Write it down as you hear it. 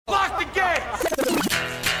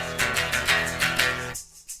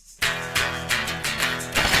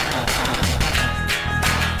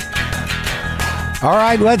All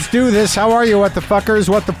right, let's do this. How are you, what the fuckers,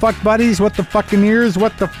 what the fuck buddies, what the fucking ears,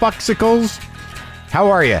 what the fucksicles? How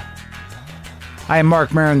are you? I am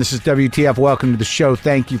Marc Maron. This is WTF. Welcome to the show.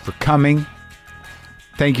 Thank you for coming.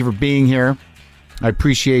 Thank you for being here. I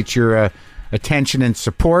appreciate your attention and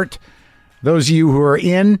support. Those of you who are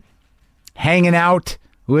in, hanging out,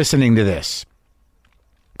 listening to this.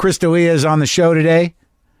 Chris D'Elia is on the show today.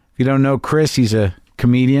 If you don't know Chris, he's a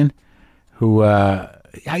comedian who...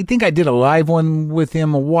 I think I did a live one with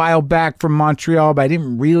him a while back from Montreal, but I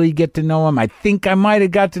didn't really get to know him. I think I might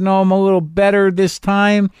have got to know him a little better this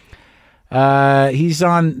time. He's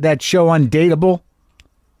on that show Undateable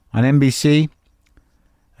on NBC.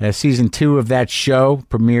 Season 2 of that show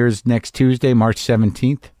premieres next Tuesday, March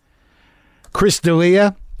 17th. Chris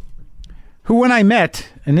D'Elia, who when I met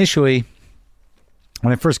initially,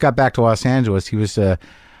 when I first got back to Los Angeles, he was...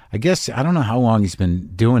 I guess, I don't know how long he's been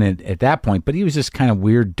doing it at that point, but he was this kind of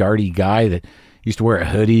weird, darty guy that used to wear a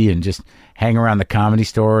hoodie and just hang around the Comedy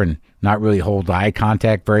Store and not really hold eye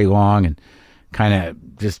contact very long and kind of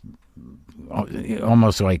just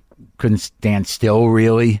almost like couldn't stand still,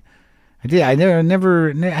 really. I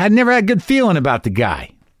never had a good feeling about the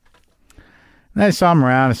guy. And I saw him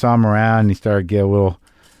around, and he started to get a little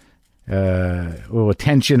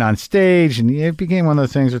attention on stage, and it became one of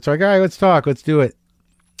those things where it's like, all right, let's talk, let's do it.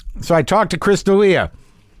 So I talked to Chris D'Elia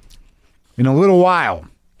in a little while.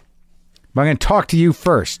 But I'm going to talk to you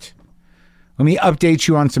first. Let me update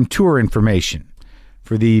you on some tour information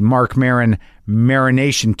for the Marc Maron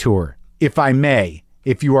Marination Tour, if I may,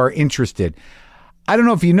 if you are interested. I don't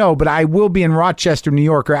know if you know, but I will be in Rochester, New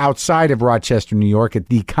York, or outside of Rochester, New York, at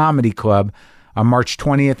the Comedy Club on March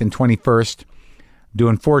 20th and 21st,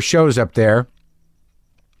 doing 4 shows up there.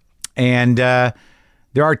 And there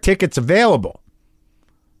are tickets available.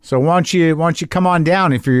 So why don't you come on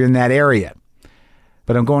down if you're in that area.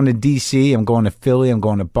 But I'm going to D.C., I'm going to Philly, I'm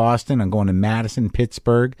going to Boston, I'm going to Madison,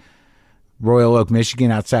 Pittsburgh, Royal Oak, Michigan,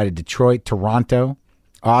 outside of Detroit, Toronto,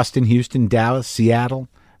 Austin, Houston, Dallas, Seattle,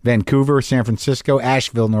 Vancouver, San Francisco,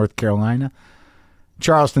 Asheville, North Carolina,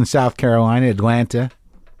 Charleston, South Carolina, Atlanta,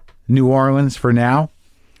 New Orleans for now.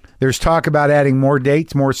 There's talk about adding more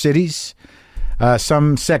dates, more cities.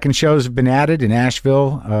 Some second shows have been added in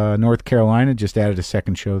Asheville, North Carolina. Just added a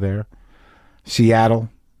second show there. Seattle,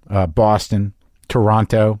 Boston,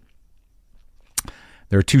 Toronto.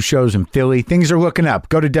 There are 2 shows in Philly. Things are looking up.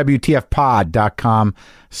 Go to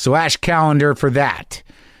WTFpod.com/calendar for that.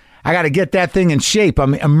 I got to get that thing in shape.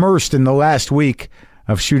 I'm immersed in the last week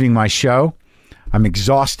of shooting my show. I'm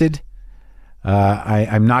exhausted.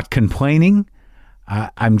 I'm not complaining.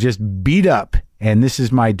 I'm just beat up, and this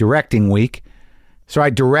is my directing week. So I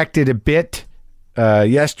directed a bit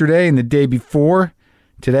yesterday and the day before.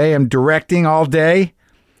 Today I'm directing all day.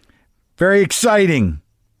 Very exciting.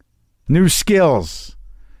 New skills.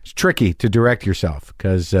 It's tricky to direct yourself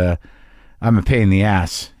because I'm a pain in the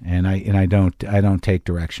ass, and I don't take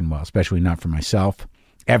direction well, especially not for myself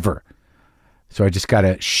ever. So I just got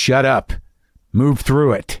to shut up, move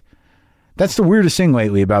through it. That's the weirdest thing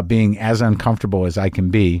lately about being as uncomfortable as I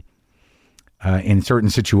can be. In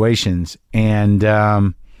certain situations, and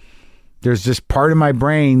there's this part of my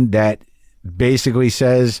brain that basically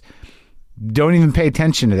says, don't even pay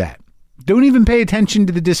attention to that. Don't even pay attention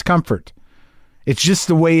to the discomfort. It's just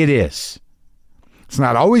the way it is. It's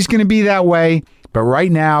not always going to be that way, but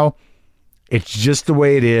right now, it's just the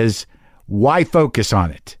way it is. Why focus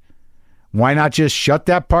on it? Why not just shut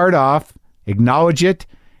that part off, acknowledge it,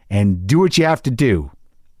 and do what you have to do?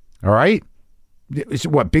 All right?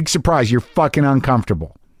 What big surprise? You're fucking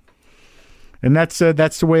uncomfortable, and that's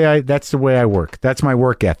the way I work. That's my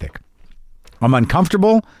work ethic. I'm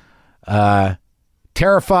uncomfortable,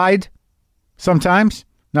 terrified, sometimes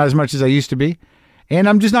not as much as I used to be, and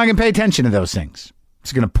I'm just not going to pay attention to those things. I'm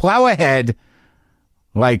just going to plow ahead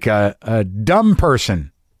like a dumb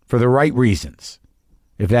person for the right reasons,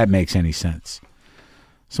 if that makes any sense.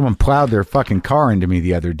 Someone plowed their fucking car into me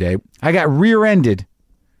the other day. I got rear-ended,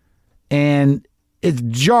 and it's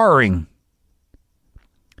jarring.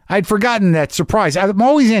 I'd forgotten that surprise. I'm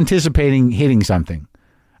always anticipating hitting something.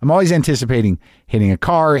 I'm always anticipating hitting a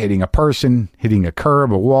car, hitting a person, hitting a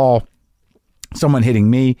curb, a wall, someone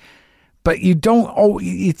hitting me. But you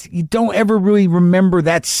don't ever really remember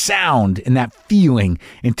that sound and that feeling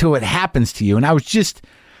until it happens to you. And I was just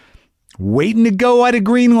waiting to go at a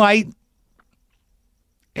green light,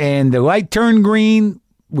 and the light turned green.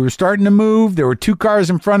 We were starting to move. There were 2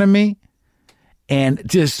 cars in front of me. And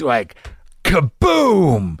just like,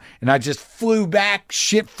 kaboom! And I just flew back.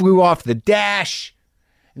 Shit flew off the dash.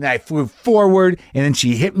 And then I flew forward. And then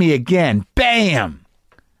she hit me again. Bam!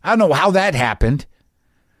 I don't know how that happened.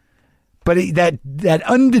 But that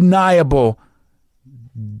undeniable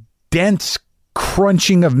dense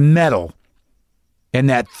crunching of metal and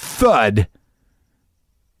that thud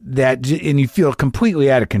and you feel completely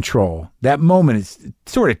out of control. That moment is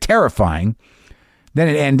sort of terrifying. Then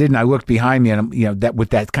it ended and I looked behind me and that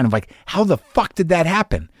with that kind of like, how the fuck did that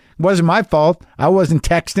happen? It wasn't my fault. I wasn't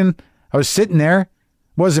texting. I was sitting there,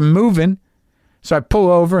 wasn't moving. So I pull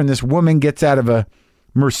over and this woman gets out of a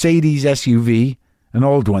Mercedes SUV, an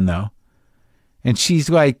old one though. And she's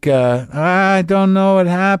like, I don't know what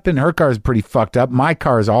happened. Her car's pretty fucked up. My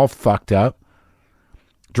car is all fucked up.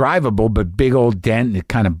 Drivable, but big old dent. And it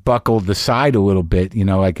kind of buckled the side a little bit,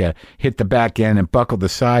 hit the back end and buckled the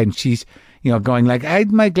side. And she's, going like, I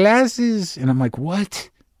had my glasses. And I'm like, what?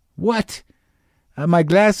 My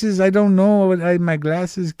glasses, I don't know. My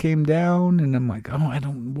glasses came down. And I'm like, oh,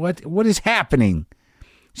 what is happening?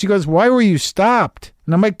 She goes, why were you stopped?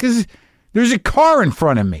 And I'm like, because there's a car in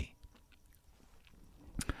front of me.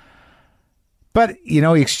 But, he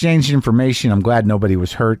exchanged information. I'm glad nobody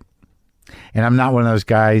was hurt. And I'm not one of those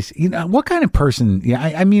guys. What kind of person? Yeah,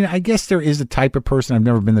 I mean, I guess there is a type of person. I've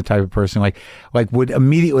never been the type of person like would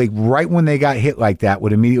immediately, right when they got hit like that,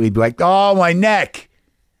 would immediately be like, oh, my neck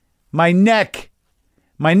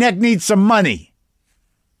needs some money.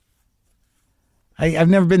 I've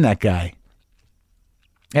never been that guy.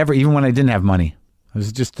 Ever, even when I didn't have money. I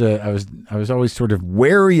was just, I was always sort of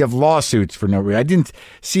wary of lawsuits for no reason. I didn't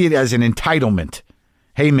see it as an entitlement.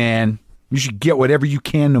 Hey, man, you should get whatever you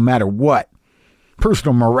can no matter what.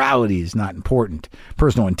 Personal morality is not important.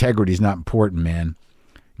 Personal integrity is not important, man.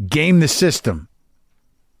 Game the system.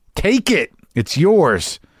 Take it. It's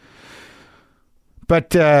yours.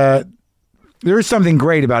 But there is something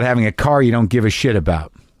great about having a car you don't give a shit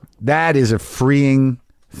about. That is a freeing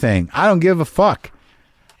thing. I don't give a fuck.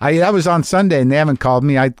 That was on Sunday and they haven't called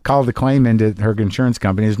me. I called the claim into her insurance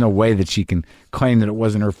company. There's no way that she can claim that it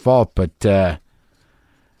wasn't her fault, but and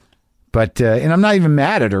I'm not even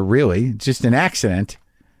mad at her really. It's just an accident.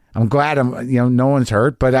 I'm glad no one's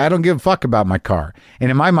hurt, but I don't give a fuck about my car. And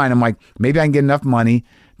in my mind, I'm like, maybe I can get enough money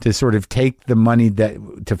to sort of take the money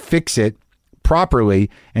to fix it properly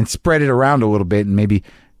and spread it around a little bit and maybe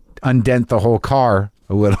undent the whole car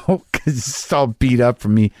a little because it's all beat up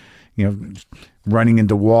from me, running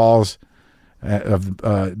into walls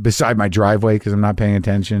beside my driveway because I'm not paying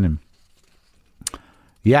attention. And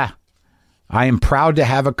yeah, I am proud to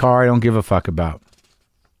have a car I don't give a fuck about.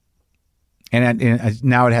 And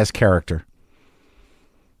now it has character.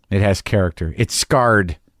 It has character. It's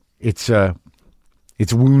scarred. It's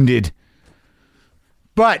wounded.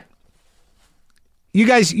 But you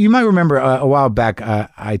guys, you might remember a while back,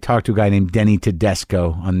 I talked to a guy named Denny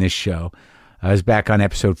Tedesco on this show. I was back on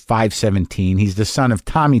episode 517. He's the son of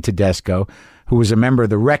Tommy Tedesco, who was a member of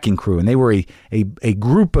the Wrecking Crew. And they were a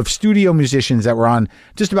group of studio musicians that were on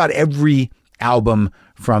just about every album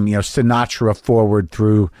from, Sinatra forward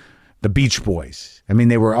through the Beach Boys. I mean,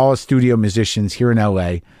 they were all studio musicians here in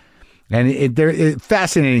L.A. And they're a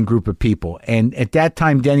fascinating group of people. And at that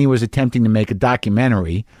time, Denny was attempting to make a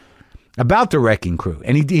documentary about the Wrecking Crew.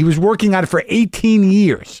 And he was working on it for 18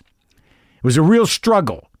 years. It was a real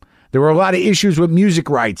struggle. There were a lot of issues with music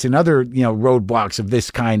rights and other, roadblocks of this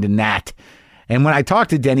kind and that. And when I talked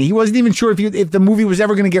to Denny, he wasn't even sure if the movie was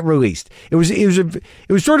ever going to get released. It was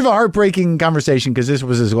sort of a heartbreaking conversation because this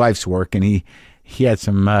was his life's work and he had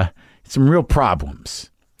some real problems.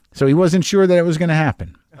 So he wasn't sure that it was going to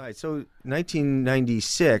happen. All right, so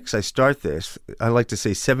 1996, I start this. I like to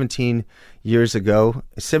say 17 years ago,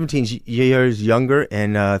 17 years younger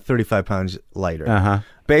and 35 pounds lighter. Uh-huh.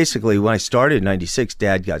 Basically, when I started in 96,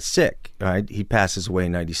 Dad got sick. Right, he passes away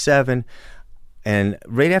in 97. And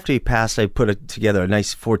right after he passed, I put together a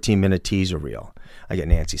nice 14-minute teaser reel. I got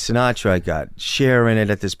Nancy Sinatra, I got Cher in it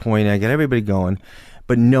at this point, I got everybody going.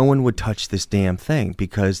 But no one would touch this damn thing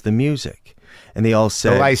because the music. And they all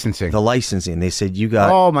said... The licensing. They said, you got...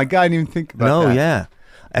 Oh, my God, I didn't even think about that. No, yeah.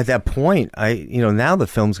 At that point, now the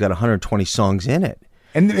film's got 120 songs in it.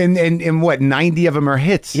 And what, 90 of them are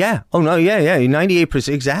hits? Yeah. Oh, no, yeah.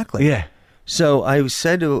 98%, exactly. Yeah. So I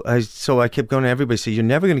kept going to everybody, say, you're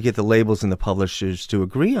never going to get the labels and the publishers to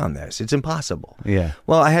agree on this. It's impossible. Yeah.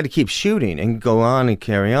 Well, I had to keep shooting and go on and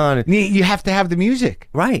carry on. You have to have the music.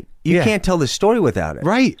 Right. You can't tell the story without it.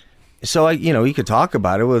 Right. So you could talk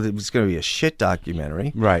about it. Well, it was going to be a shit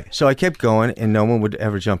documentary. Right. So I kept going and no one would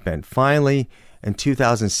ever jump in. Finally, in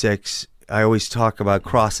 2006, I always talk about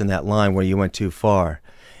crossing that line where you went too far.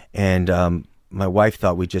 And my wife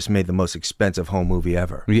thought we just made the most expensive home movie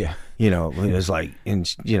ever. Yeah. It was like,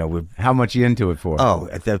 how much you into it for? Oh,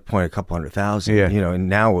 at that point, a couple $100,000. Yeah. And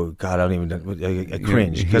now, God, I don't even, I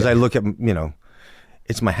cringe because I look at,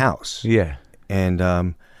 it's my house. Yeah.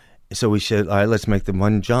 And so we said, all right, let's make the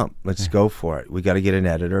one jump. Let's go for it. We got to get an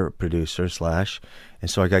editor, a producer, and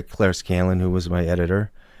so I got Claire Scanlon, who was my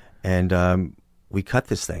editor, and we cut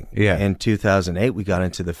this thing. Yeah. In 2008, we got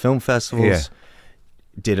into the film festivals. Yeah.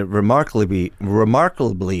 Did it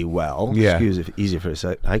remarkably well. Yeah. Excuse me, easy for a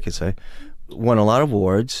sec, I could say. Won a lot of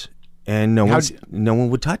awards, and no one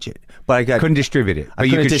would touch it. But I couldn't distribute it. But I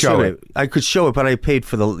you couldn't could show it. I could show it, but I paid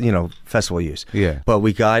for the festival use. Yeah. But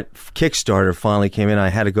we got Kickstarter finally came in. I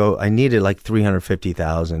needed like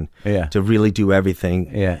 $350,000 to really do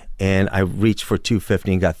everything. Yeah. And I reached for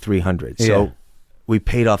 $250 and got $300. So we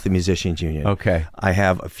paid off the musicians union. Okay. I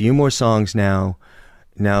have a few more songs now.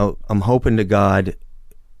 Now I'm hoping to God,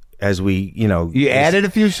 as we, you added a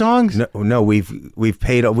few songs. No, we've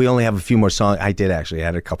paid. We only have a few more songs. I did actually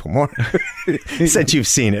add a couple more since you've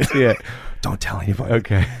seen it. Yeah. Don't tell anybody.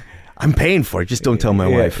 Okay. I'm paying for it. Just don't tell my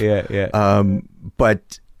wife. Yeah.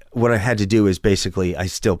 But what I had to do is basically I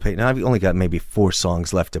still pay. Now I've only got maybe 4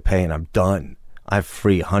 songs left to pay, and I'm done. I'm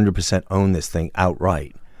free, 100% own this thing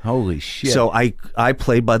outright. Holy shit! So I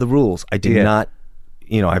played by the rules. I did not.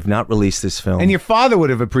 I've not released this film. And your father would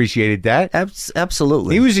have appreciated that.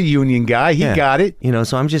 Absolutely. He was a union guy. He got it.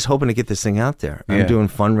 So I'm just hoping to get this thing out there. I'm doing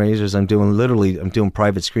fundraisers. I'm doing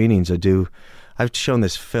private screenings. I've shown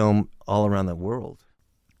this film all around the world.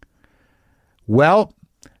 Well,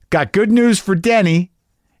 got good news for Denny,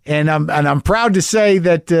 and I'm proud to say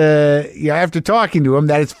that after talking to him,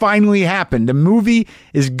 that it's finally happened. The movie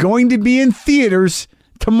is going to be in theaters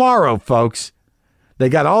tomorrow, folks. They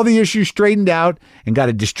got all the issues straightened out and got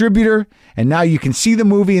a distributor, and now you can see the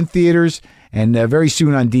movie in theaters and very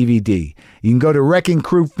soon on DVD. You can go to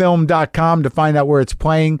wreckingcrewfilm.com to find out where it's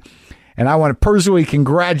playing. And I want to personally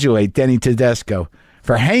congratulate Denny Tedesco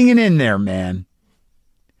for hanging in there, man.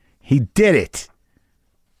 He did it.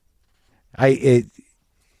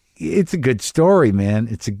 It's a good story, man.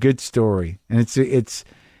 It's a good story, and it's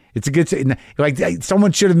a good, like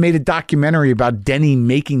someone should have made a documentary about Denny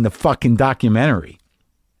making the fucking documentary.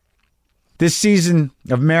 This season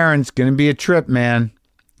of Maron's going to be a trip, man.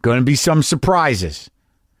 Going to be some surprises.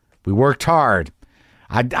 We worked hard.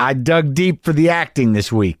 I dug deep for the acting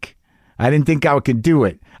this week. I didn't think I could do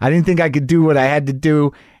it. I didn't think I could do what I had to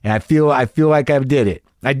do, and I feel like I did it.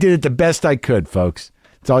 I did it the best I could, folks.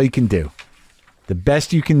 That's all you can do. The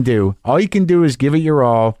best you can do. All you can do is give it your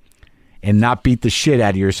all and not beat the shit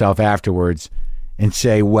out of yourself afterwards and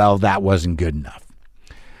say, well, that wasn't good enough.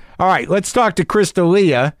 All right, let's talk to Chris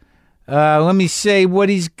D'Elia. Let me say what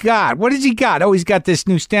he's got. What has he got? Oh, he's got this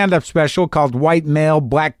new stand-up special called White Male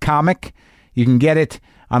Black Comic. You can get it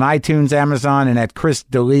on iTunes, Amazon, and at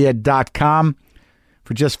chrisdelia.com.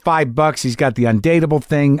 For just $5, he's got the Undateable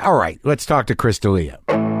thing. All right, let's talk to Chris D'Elia.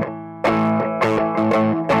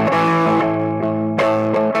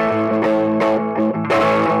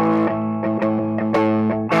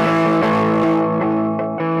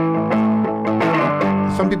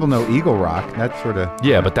 Some people know Eagle Rock. That's sort of...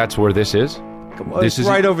 Yeah, but that's where this is? This is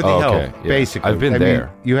right over the hill, yeah. basically. I've been there.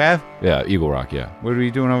 Mean, you have? Yeah, Eagle Rock, yeah. What were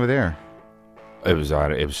you doing over there? It was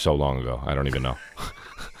so long ago. I don't even know.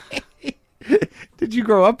 Did you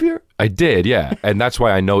grow up here? I did, yeah. And that's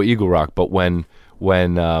why I know Eagle Rock. But when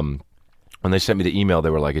they sent me the email,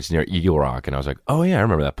 they were like, it's near Eagle Rock. And I was like, oh, yeah, I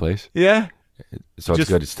remember that place. Yeah? So it's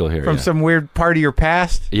good it's still here. From some weird part of your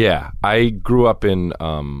past? Yeah. I grew up in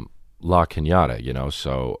La Cañada,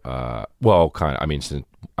 so, kind of. I mean, since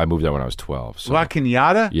I moved there when I was 12. So. La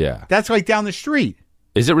Cañada? Yeah. That's like down the street.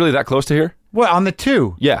 Is it really that close to here? Well, on the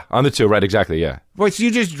 2. Yeah, on the 2, right, exactly, yeah. Wait, so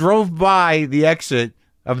you just drove by the exit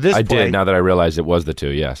of this place? I did, now that I realized it was the 2,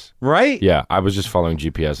 yes. Right? Yeah, I was just following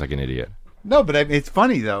GPS like an idiot. No, but it's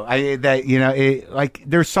funny, though.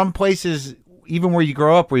 There's some places, even where you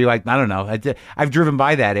grow up, where you're like, I don't know. I've driven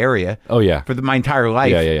by that area. Oh, yeah. For my entire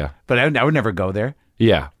life. Yeah. But I would never go there.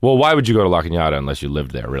 Yeah. Well, why would you go to La Cañada unless you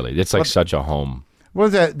lived there, really? It's like such a home. Well,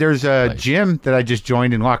 there's a gym that I just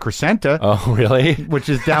joined in La Crescenta. Oh, really? Which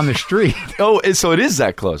is down the street. Oh, so it is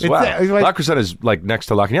that close. Wow. La Crescenta is like next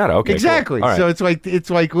to La Cañada. Okay, exactly. Cool. Right. So it's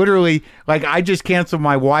like literally, like I just canceled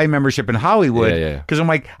my Y membership in Hollywood. Yeah. Because I'm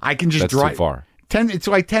like, I can just drive. Too far. It's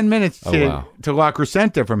like 10 minutes to La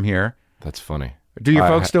Crescenta from here. That's funny. Do your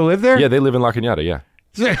folks still live there? Yeah, they live in La Cañada, yeah.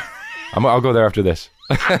 I'll go there after this.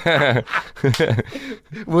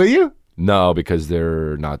 Will you? No, because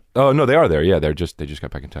they're not. Oh no, they are there. Yeah, they just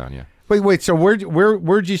got back in town. Yeah. Wait. So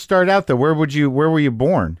where'd you start out though? Where were you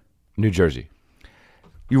born? New Jersey.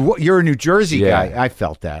 You're a New Jersey guy. I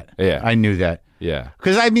felt that. Yeah. I knew that. Yeah.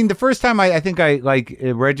 Because I mean, the first time I think I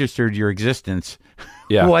registered your existence.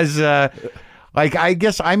 Yeah. Was Like, I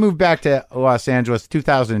guess I moved back to Los Angeles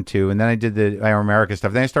 2002, and then I did the Iron America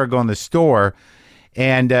stuff. Then I started going to the store,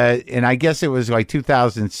 and I guess it was like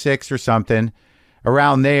 2006 or something,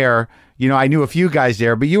 around there. You know, I knew a few guys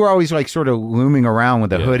there, but you were always like sort of looming around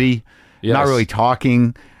with a hoodie, not really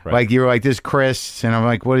talking. Right. Like, you were like, this Chris, and I'm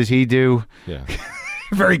like, what does he do? Yeah.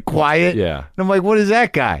 Very quiet. Yeah. And I'm like, what is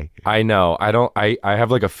that guy? I know. I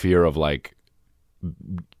have like a fear of like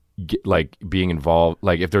being involved.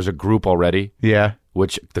 Like if there's a group already. Yeah.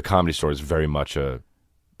 Which the Comedy Store is very much a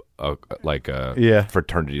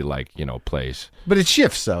fraternity place. But it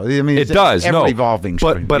shifts though. I mean, it does. Ever evolving.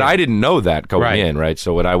 But I didn't know that going in, right?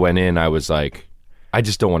 So when I went in, I was like, I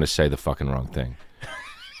just don't want to say the fucking wrong thing.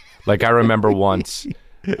 Like I remember once.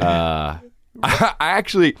 I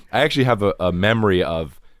actually have a memory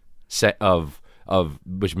of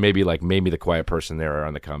which maybe like made me the quiet person there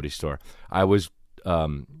on the Comedy Store. I was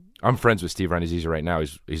I'm friends with Steve Renazizi right now.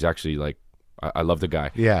 He's actually like I love the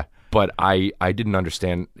guy. Yeah. But I didn't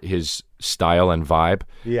understand his style and vibe.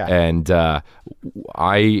 Yeah. And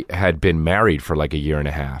I had been married for like a year and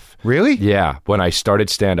a half. Really? Yeah. When I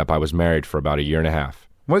started stand up, I was married for about a year and a half.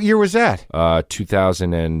 What year was that?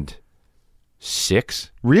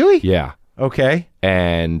 2006. Really? Yeah. Okay.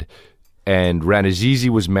 And Ranazizi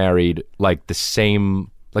was married like the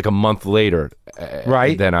same, like a month later,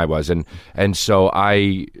 right? Than I was, and so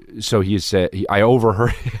he said I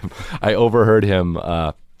overheard him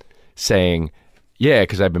saying, yeah,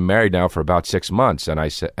 because I've been married now for about 6 months, and I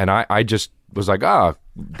said, and I just was like,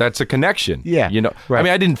 that's a connection. Yeah. You know, right. I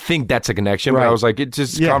mean, I didn't think that's a connection, but I was like, it's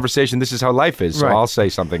just conversation. This is how life is. So I'll say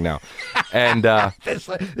something now. And this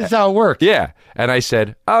is how it works. Yeah. And I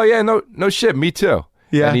said, oh yeah, no shit, me too.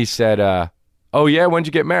 Yeah. And he said, oh yeah, when'd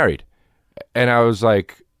you get married? And I was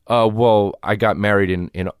like, well, I got married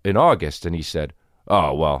in August. And he said,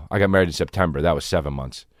 oh, well, I got married in September. That was 7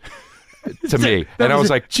 months. To me. And I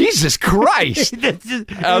was like, Jesus Christ.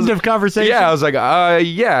 End of conversation. Yeah, I was like,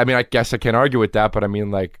 yeah. I mean, I guess I can't argue with that, but I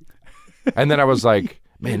mean, like, and then I was like,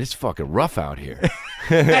 man, it's fucking rough out here.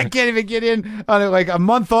 I can't even get in on like a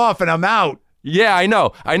month off and I'm out. Yeah, I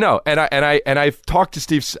know. And I've talked to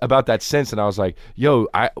Steve about that since, and I was like, yo,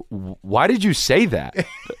 why did you say that?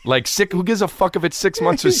 Like, who gives a fuck if it's 6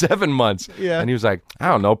 months or 7 months? Yeah. And he was like, I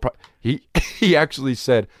don't know. He actually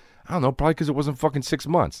said, I don't know, probably because it wasn't fucking 6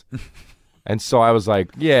 months. And so I was like,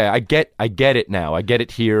 yeah, I get it now. I get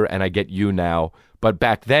it here, and I get you now. But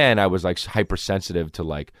back then, I was like hypersensitive to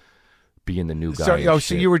like being the new guy.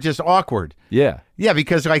 So you were just awkward. Yeah. Yeah,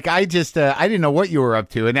 because like I just I didn't know what you were up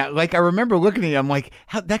to, and I remember looking at you. I'm like,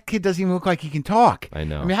 that kid doesn't even look like he can talk. I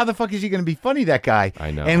know. I mean, how the fuck is he going to be funny? That guy. I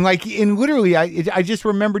know. And like, literally, I just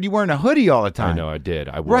remembered you wearing a hoodie all the time. I know, I did.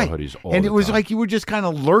 I wore hoodies all the time. And it was like you were just kind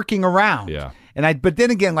of lurking around. Yeah. But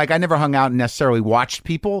then again, like I never hung out and necessarily watched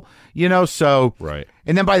people, you know. So right.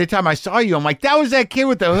 And then by the time I saw you, I'm like, that was that kid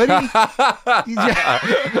with the hoodie.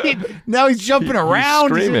 Now he's jumping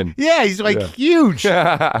around, he's screaming. He's like huge.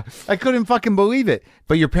 I couldn't fucking believe it.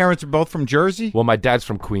 But your parents are both from Jersey? Well, my dad's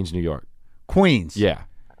from Queens, New York. Queens? Yeah.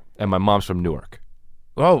 And my mom's from Newark.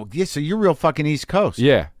 Oh, yeah, so you're real fucking East Coast.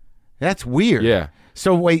 Yeah. That's weird. Yeah.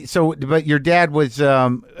 So wait, but your dad was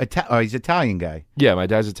he's Italian guy. Yeah, my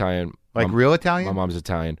dad's Italian. Like real Italian? My mom's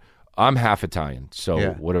Italian. I'm half Italian,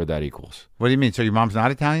 so whatever that equals. What do you mean? So your mom's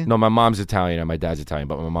not Italian? No, my mom's Italian and my dad's Italian,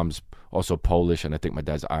 but my mom's also Polish, and I think my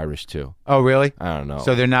dad's Irish too. Oh, really? I don't know.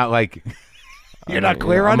 So they're not like... You're not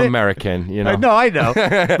clear on it? I'm American, you know. No, I know.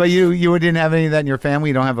 But you didn't have any of that in your family?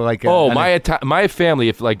 You don't have like my family,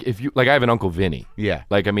 if you I have an Uncle Vinny. Yeah.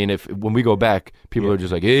 Like, I mean, when we go back, people are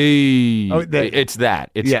just like, hey, it's that.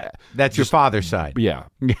 That's your father's side. Yeah.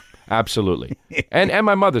 Absolutely. And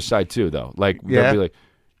my mother's side too, though. Like, they'll be like,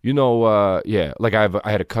 like I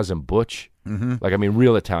had a cousin Butch. Mm-hmm. Like, I mean,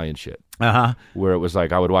 real Italian shit. Uh-huh. Where it was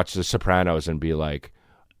like, I would watch The Sopranos and be like,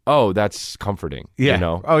 oh, that's comforting. Yeah. You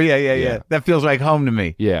know? Oh, yeah. That feels like home to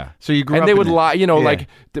me. Yeah. So you grew up and they would in lie, like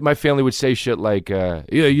my family would say shit like,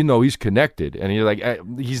 he's connected. And you're like,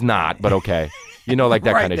 he's not, but okay. Like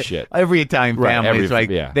that kind of shit. Every Italian family is like,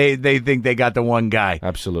 they think they got the one guy.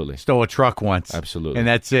 Absolutely. Stole a truck once. Absolutely. And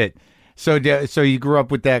that's it. So you grew up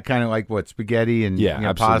with that kind of like what, spaghetti and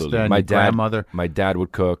pasta and my grandmother? My dad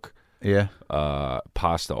would cook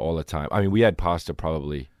pasta all the time. I mean, we had pasta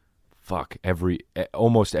probably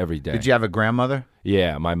almost every day. Did you have a grandmother?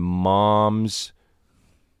 Yeah, my mom's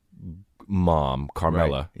mom,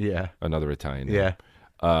 Carmela. Right. Yeah. Another Italian. Yeah.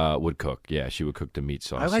 Would cook. Yeah, she would cook the meat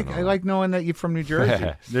sauce. I like knowing that you're from New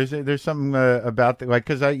Jersey. There's something about that, like,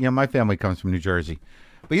 because my family comes from New Jersey,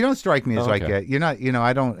 but you don't strike me as like you're not.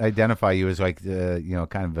 I don't identify you as like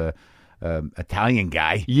kind of a Italian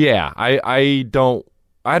guy. Yeah, I don't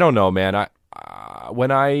know, man.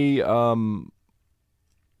 when I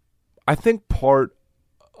think part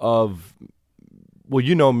of, well,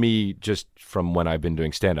 you know me just from when I've been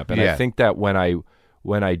doing stand-up, and I think that when I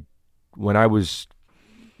was,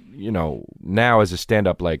 you know, now as a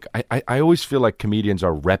stand-up, like I always feel like comedians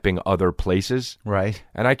are repping other places, right?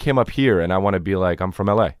 And I came up here, and I want to be like, I'm from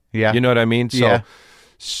LA, Yeah, you know what I mean? So, yeah.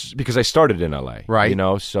 Because I started in LA, right? You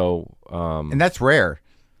know, so and that's rare.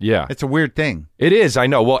 Yeah, it's a weird thing. It is. I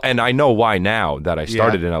know. Well, and I know why now that I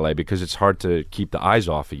started in LA, because it's hard to keep the eyes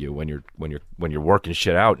off of you when you're working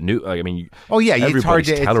shit out. I mean, it's hard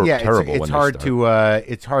to terrible.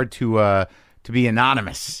 It's hard to be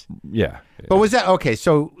anonymous. Yeah. But was that okay?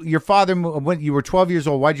 So your father, when you were 12 years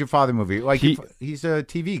old, why did your father move here? Like he's a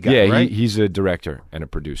TV guy, right? He's a director and a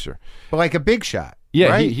producer. But like a big shot. Yeah,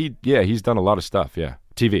 right? he's done a lot of stuff. Yeah,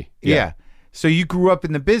 TV. Yeah. So you grew up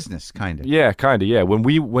in the business, kind of. Yeah, kind of. Yeah.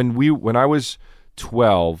 When I was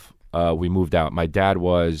 12, we moved out. My dad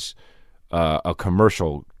was a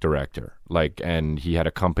commercial director, and he had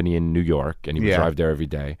a company in New York, and he would drive there every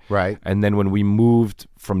day. Right. And then when we moved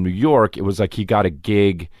from New York, it was like he got a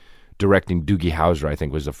gig directing Doogie Howser. I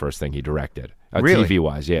think was the first thing he directed. Really?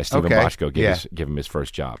 TV-wise, yeah. Stephen Bochco gave him his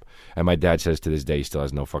first job, and my dad says to this day he still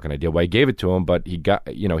has no fucking idea why he gave it to him, but he got,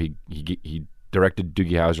 he directed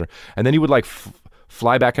Doogie Howser, and then he would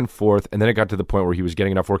fly back and forth, and then it got to the point where he was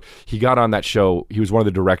getting enough work. He got on that show. He was one of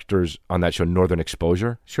the directors on that show, Northern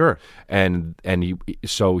Exposure. Sure. And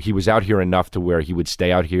he was out here enough to where he would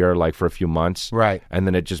stay out here for a few months. Right. And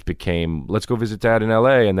then it just became, let's go visit Dad in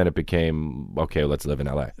LA, and then it became, okay, let's live in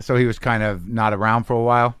LA. So he was kind of not around for a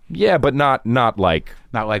while? Yeah, but not like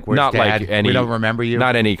where's Dad? Like any, we don't remember you?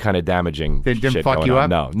 Not any kind of damaging Didn't shit fuck going you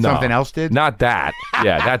on. up? No. Something else did? Not that.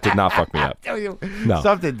 Yeah, that did not fuck me up. No.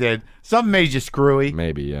 Something did. Something made you screwy.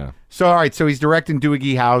 Maybe, yeah. So, all right, so he's directing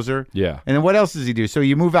Doogie Howser. Yeah. And then what else does he do? So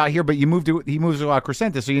you move out here, but he moves to La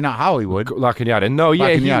Crescenta, so you're not Hollywood. La Cañada. No, La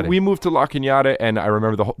Cañada. We moved to La Cañada, and I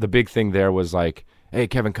remember the big thing there was like, hey,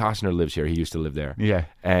 Kevin Costner lives here. He used to live there. Yeah.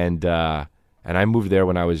 And I moved there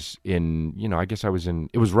when I was in, I guess I was in,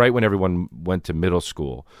 it was right when everyone went to middle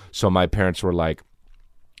school. So my parents were like,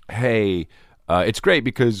 hey, it's great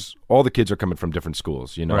because all the kids are coming from different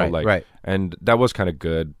schools, Right. And that was kind of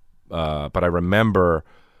good. But I remember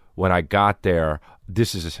when I got there,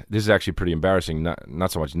 this is actually pretty embarrassing.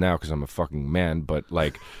 Not so much now because I'm a fucking man, but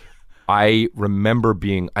I remember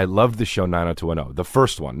I loved the show 90210, the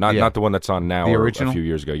first one, not the one that's on now. The or original? a few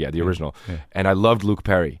years ago. Yeah, the original. Yeah. And I loved Luke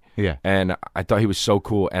Perry. Yeah. And I thought he was so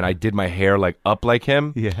cool, and I did my hair up like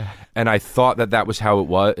him. Yeah. And I thought that was how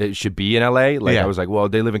it should be in LA. I was like, well,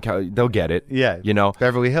 they live in Cali, they'll get it. Yeah.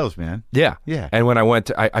 Beverly Hills, man. Yeah. Yeah. And when I went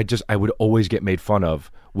to, I would always get made fun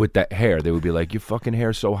of with that hair. They would be like, your fucking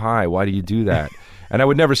hair's so high. Why do you do that? And I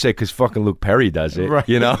would never say because fucking Luke Perry does it, right.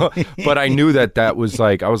 But I knew that was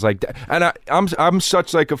I was like, and I'm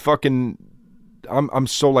such like a fucking, I'm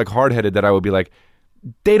so hard headed that I would be like,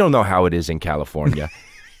 they don't know how it is in California.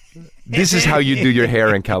 This is how you do your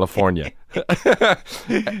hair in California.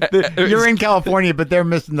 You're in California, but they're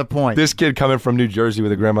missing the point. This kid coming from New Jersey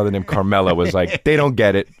with a grandmother named Carmela was like, they don't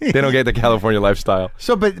get it. They don't get the California lifestyle.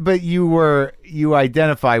 So, but you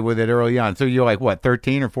identify with it early on. So you're like, what,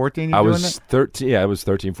 13 or 14? I was 13. Yeah, I was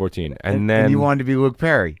 13, 14. And then you wanted to be Luke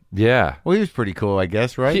Perry. Yeah. Well, he was pretty cool, I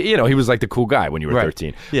guess, right? He was like the cool guy when you were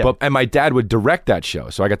 13. Yeah. And my dad would direct that show.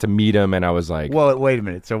 So I got to meet him, and I was like, well, wait a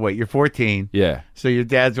minute. So wait, you're 14. Yeah. So your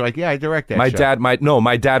dad's like, yeah, I direct that show.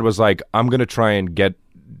 My dad was like, I'm going to try and get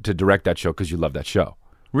to direct that show because you love that show.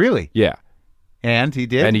 Really? Yeah. And he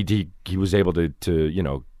did? And he was able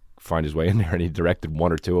to find his way in there, and he directed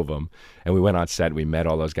one or two of them. And we went on set, and we met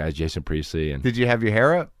all those guys, Jason Priestley. And did you have your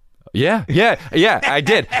hair up? Yeah, I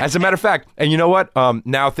did. As a matter of fact, and you know what?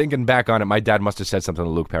 Now thinking back on it, my dad must have said something to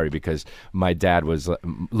Luke Perry because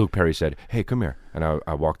Luke Perry said, hey, come here. And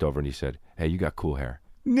I walked over and he said, hey, you got cool hair.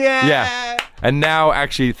 Yeah. And now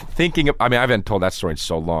actually thinking of, I haven't told that story in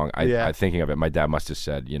so long. Thinking of it, my dad must have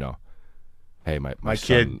said, hey, my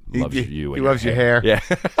kid loves you. He loves your hair. Yeah.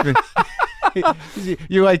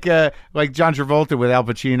 You're like John Travolta with Al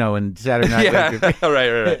Pacino in Saturday Night Live.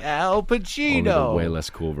 right. Al Pacino. Only the way less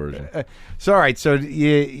cool version. So, all right. So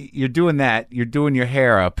you're doing that. You're doing your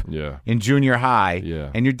hair up. Yeah. In junior high.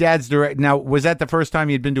 Yeah. And your dad's direct. Now, was that the first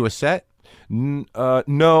time you'd been to a set?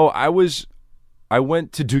 No, I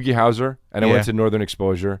went to Doogie Howser, and I went to Northern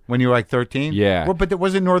Exposure. When you were like 13? Yeah. Well, but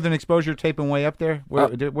wasn't Northern Exposure taping way up there? Where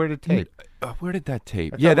did it tape? Where did that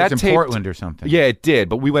tape? That was in taped, Portland or something. Yeah, it did,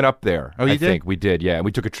 but we went up there. Oh, you did? I think we did, yeah. And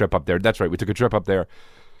we took a trip up there. That's right, we took a trip up there.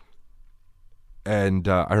 And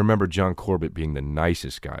I remember John Corbett being the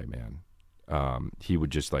nicest guy, man. He would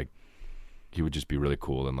just be really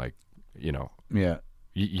cool and Yeah.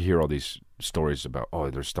 You hear all these stories about,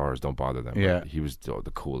 they're stars, don't bother them. Yeah. But he was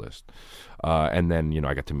the coolest. And then,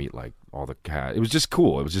 I got to meet like all the cast. It was just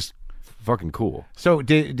cool. It was just fucking cool. So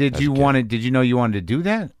did you did you know you wanted to do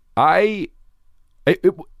that?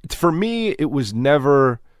 For me, it was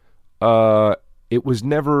never a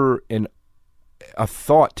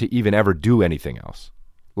thought to even ever do anything else.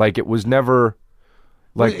 Like it was never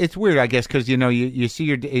like, well, it's weird, I guess, because you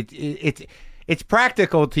see it's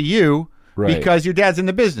practical to you. Right. Because your dad's in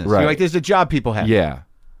the business. Right. You're like, there's a job people have. Yeah.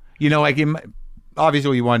 Like,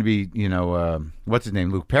 obviously you want to be, what's his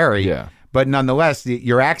name, Luke Perry. Yeah. But nonetheless,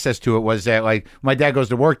 your access to it was that, like, my dad goes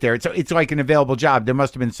to work there. It's like an available job. There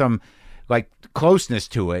must have been some, like, closeness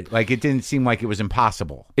to it. Like, it didn't seem like it was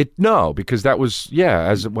impossible. No, because that was,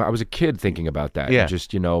 as I was a kid thinking about that. Yeah. And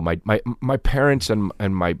just, my parents and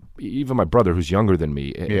even my brother, who's younger than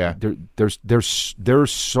me. Yeah. They're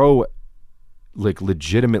so, like,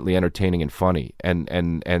 legitimately entertaining and funny,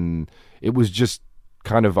 and it was just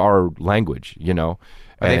kind of our language, Are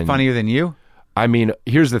they funnier than you? I mean,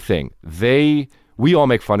 here's the thing: we all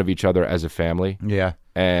make fun of each other as a family, yeah,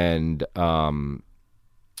 and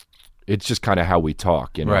it's just kind of how we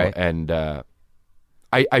talk, right? And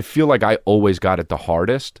I feel like I always got it the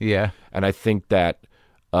hardest, yeah, and I think that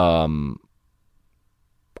I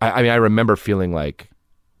remember feeling like.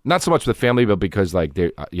 Not so much with the family, but because like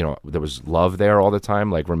there was love there all the time.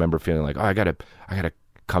 Like remember feeling like, I gotta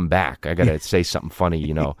come back. I gotta say something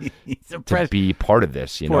funny, to be part of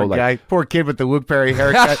this. Poor guy, poor kid with the Luke Perry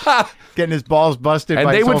haircut, getting his balls busted. And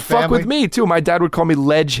by they his would whole fuck family. with me too. My dad would call me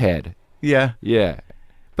Ledgehead. Yeah, yeah.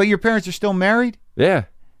 But your parents are still married. Yeah.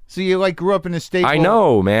 So you like grew up in a state. I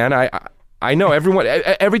know, man. I know everyone.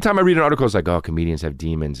 Every time I read an article, it's like, comedians have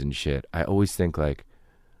demons and shit. I always think like.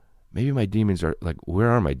 Maybe my demons are like, where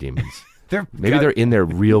are my demons? Maybe they're in there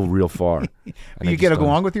real far. You get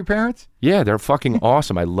along with your parents? Yeah, they're fucking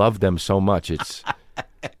awesome. I love them so much. It's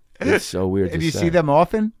so weird. Do you see them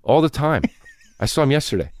often? All the time. I saw them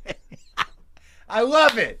yesterday. I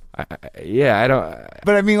love it. I don't.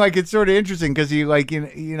 But I mean, like, it's sort of interesting because you like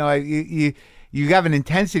you have an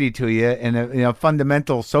intensity to you and a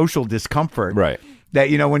fundamental social discomfort. Right. That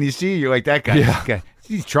when you see you're like that guy. Yeah.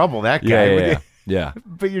 He's trouble. That guy. Yeah. Yeah.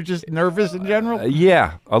 But you're just nervous in general?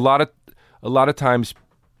 Yeah. A lot of times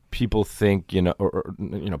people think,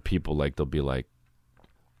 people like they'll be like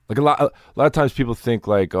a lot of times people think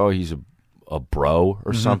like, he's a bro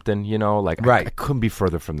or something, like right. I couldn't be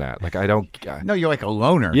further from that. Like I don't No, you're like a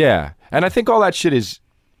loner. Yeah. And I think all that shit is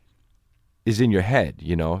in your head,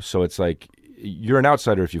 So it's like you're an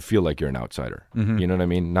outsider if you feel like you're an outsider. Mm-hmm. You know what I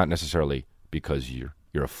mean? Not necessarily because you're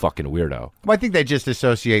a fucking weirdo. Well, I think they just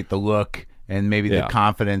associate the look and maybe the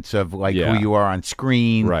confidence of like who you are on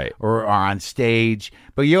screen right. or on stage.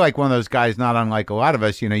 But you're like one of those guys, not unlike a lot of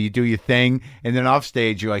us, you do your thing and then off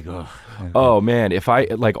stage you're like, oh man, if I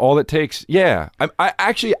like all it takes. Yeah.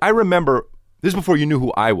 I remember this is before you knew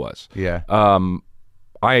who I was. Yeah.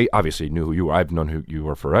 I obviously knew who you were. I've known who you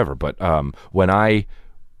were forever. But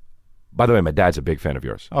by the way, my dad's a big fan of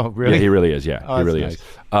yours. Oh, really? Yeah, he really is. Yeah, he really nice. is.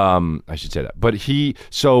 I should say that. But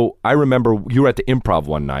so I remember you were at the Improv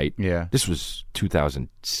one night. Yeah. This was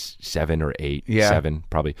 2007 or 8, yeah. 7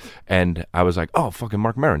 probably. And I was like, fucking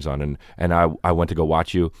Marc Maron's on. And I went to go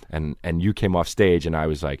watch you and you came off stage and I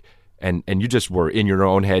was like, and you just were in your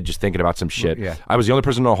own head just thinking about some shit. Yeah. I was the only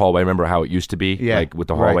person in the hallway. I remember how it used to be, like with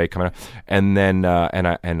the hallway right. coming out. And then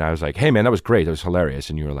and I was like, hey man, that was great. That was hilarious.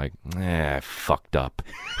 And you were like, I fucked up.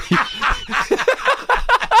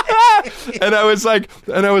 and I was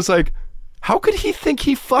like, how could he think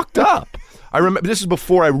he fucked up? I remember this is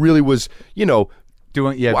before I really was,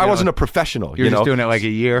 doing. Yeah, I wasn't a professional. You're just doing it like a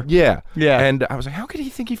year. Yeah, yeah. And I was like, how could he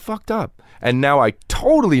think he fucked up? And now I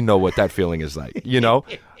totally know what that feeling is like.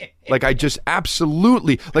 Like I just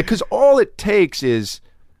absolutely like because all it takes is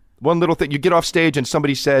one little thing. You get off stage and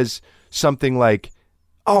somebody says something like,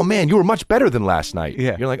 "Oh man, you were much better than last night."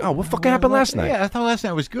 Yeah. You're like, "Oh, what fucking happened last night?" Yeah, I thought last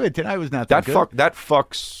night was good. Tonight was not that good. That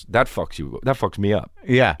fucks you. That fucks me up.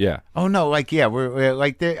 Yeah. Yeah. Oh no, like we're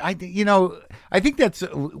like I think that's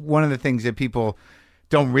one of the things that people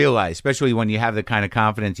don't realize, especially when you have the kind of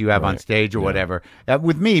confidence you have on stage or whatever.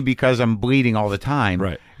 With me, because I'm bleeding all the time,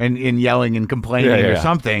 right, and yelling and complaining or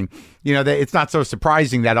something, that it's not so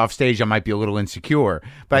surprising that off stage I might be a little insecure.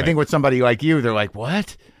 But I think with somebody like you, they're like,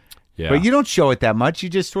 "What?" Yeah. But you don't show it that much. You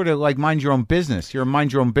just sort of like mind your own business. You're a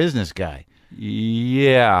mind your own business guy.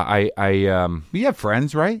 Yeah, You have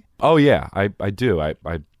friends, right? Oh yeah, I do.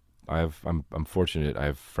 I'm fortunate. I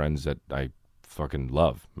have friends that I fucking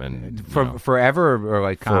love and forever or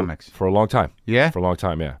like comics for a long time. Yeah, for a long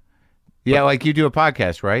time. Yeah. Yeah, like you do a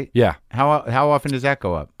podcast, right? Yeah. How often does that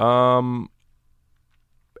go up?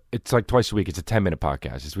 It's like twice a week. It's a 10-minute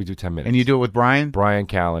podcast. We do 10 minutes. And you do it with Brian? Brian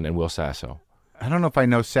Callen and Will Sasso. I don't know if I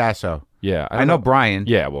know Sasso. Yeah. I know Brian.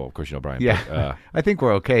 Yeah, well, of course you know Brian. Yeah. But, I think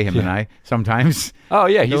we're okay, him and I, sometimes. oh,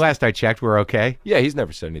 yeah. The last I checked, we're okay. Yeah, he's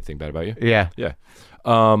never said anything bad about you. Yeah. Yeah.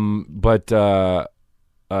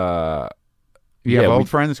 You have old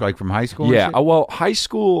friends, like from high school? Yeah. And shit? Well, high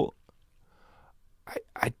school,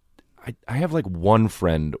 I have like one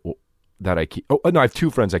friend that I keep. Oh, no, I have two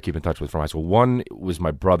friends I keep in touch with from high school. One was my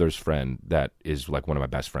brother's friend that is like one of my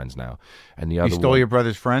best friends now. And the other You stole your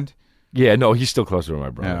brother's friend? Yeah, no, he's still closer to my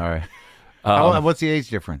brother. Yeah, all right. What's the age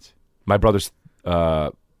difference? My brother's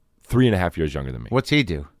 3.5 years younger than me. What's he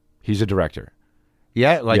do? He's a director.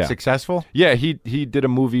 Yeah, successful? Yeah, he did a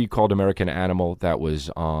movie called American Animal that was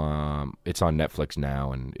it's on Netflix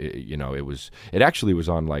now, and it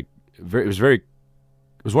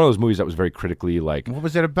was one of those movies that was very critically like. What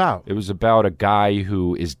was it about? It was about a guy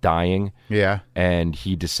who is dying. Yeah. And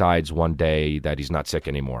he decides one day that he's not sick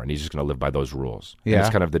anymore, and he's just going to live by those rules. Yeah. And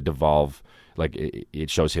it's kind of the devolve, like it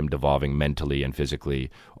shows him devolving mentally and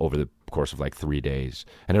physically over the course of like 3 days,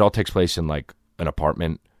 and it all takes place in like an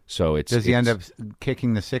apartment. So does he end up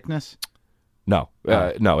kicking the sickness? No,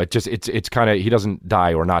 no. It's kind of, he doesn't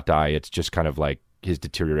die or not die. It's just kind of like his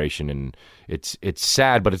deterioration, and it's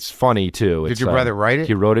sad, but it's funny too. Did your brother write it?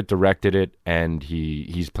 He wrote it, directed it, and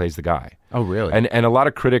he plays the guy. Oh, really? And a lot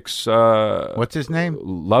of critics. What's his name?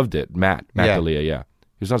 Loved it. Matt D'Elia. Yeah,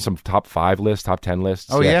 he was on some top 5 lists, top 10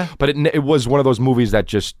 lists. Oh yeah. But it was one of those movies that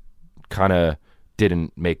just kind of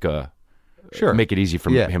didn't make it easy for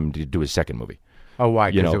him to do his second movie. Oh,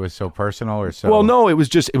 why? Because it was so personal, or so? Well, no, it was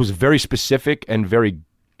very specific and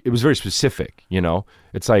it was very specific.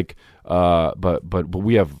 It's like, but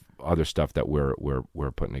we have other stuff that we're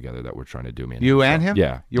putting together that we're trying to do, man. You and him?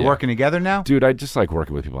 Yeah. You're working together now? Dude, I just like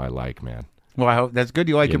working with people I like, man. Well, I hope that's good.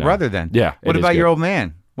 You like your brother then? Yeah. What about your old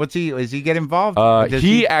man? Is he get involved?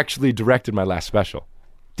 He actually directed my last special.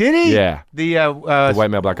 Did he? Yeah. The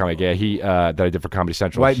White Male Black Comic. Yeah. He that I did for Comedy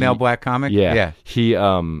Central. White Male Black Comic? Yeah. Yeah. He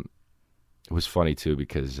it was funny too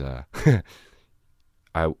because I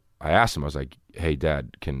asked him, I was like, "Hey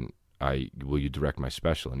Dad, will you direct my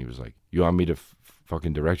special?" And he was like, "You want me to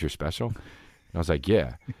fucking direct your special?" And I was like,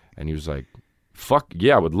 "Yeah." And he was like, "Fuck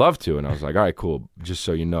yeah, I would love to." And I was like, "All right, cool. Just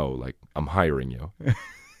so you know, like I'm hiring you."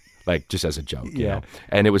 Like just as a joke, you know.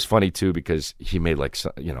 And it was funny too because he made like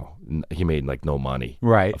no money,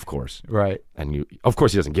 right? Of course, right. And of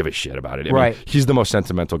course he doesn't give a shit about it. I right. mean, he's the most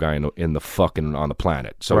sentimental guy in the fucking on the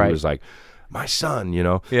planet. So he was like, my son,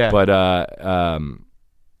 Yeah. But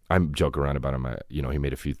I'm joking around about him. He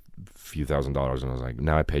made a few $1,000s, and I was like,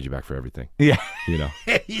 now I paid you back for everything. Yeah.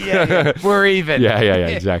 Yeah. We're even. Yeah.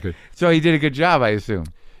 Exactly. So he did a good job, I assume.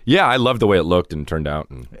 Yeah, I loved the way it looked and turned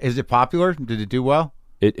out. And is it popular? Did it do well?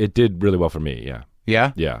 It did really well for me. Yeah.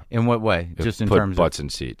 Yeah. Yeah. In what way? Just in put terms butts of in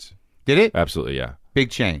seats. Did it? Absolutely. Yeah.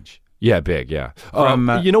 Big change. Yeah, big. Yeah.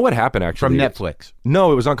 From you know what happened actually? From Netflix.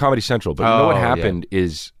 No, it was on Comedy Central. But you know what happened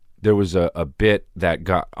is there was a bit that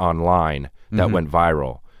got online that went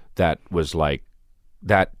viral that was like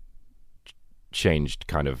that changed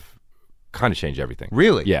kind of changed everything.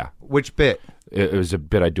 Really? Yeah. Which bit? It was a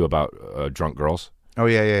bit I do about drunk girls. Oh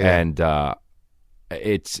yeah. And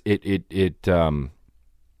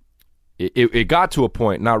it got to a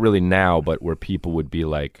point, not really now, but where people would be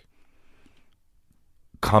like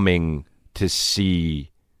coming to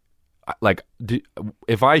see, like,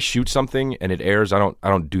 if I shoot something and it airs, I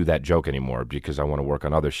don't do that joke anymore because I want to work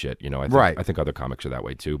on other shit. I think other comics are that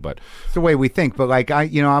way too. But it's the way we think. But like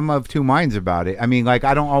I'm of two minds about it. I mean, like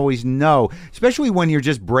I don't always know, especially when you're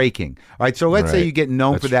just breaking. All right. So let's say you get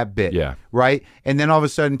known for that bit. Yeah. Right. And then all of a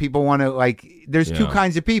sudden people want to like. There's two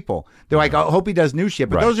kinds of people. They're like, I hope he does new shit.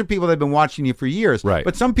 But those are people that have been watching you for years. Right.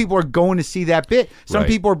 But some people are going to see that bit. Some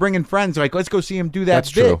people are bringing friends. Like, let's go see him do that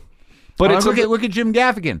That's bit. true. But look at Jim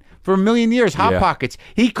Gaffigan for a million years. Hot Pockets.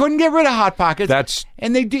 He couldn't get rid of Hot Pockets.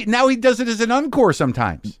 And they did. Now he does it as an encore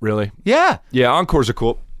sometimes. Really? Yeah. Yeah. Encores are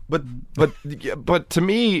cool. But to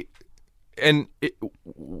me, and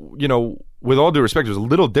with all due respect, it was a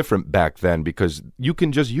little different back then because you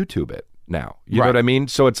can just YouTube it now. You know what I mean?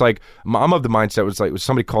 So it's like I'm of the mindset was like when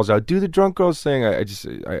somebody calls out, do the drunk girls thing.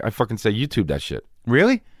 I fucking say YouTube that shit.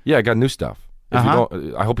 Really? Yeah. I got new stuff. If you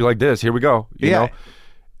don't, I hope you like this. Here we go. You know?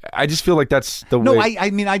 I just feel like that's the way. No, I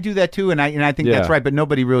mean I do that too, and I think that's right. But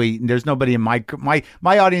nobody really. There's nobody in my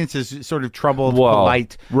audience is sort of troubled,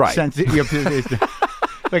 polite, sensitive.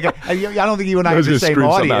 Like I don't think you and I I are was the gonna same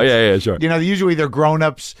scream something audience. out. Yeah, sure. You know, usually they're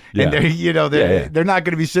grown-ups, and they're not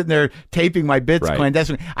going to be sitting there taping my bits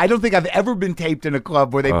clandestinely. I don't think I've ever been taped in a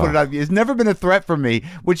club where they put it out. It's never been a threat for me,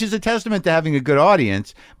 which is a testament to having a good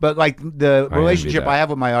audience. But like the relationship I have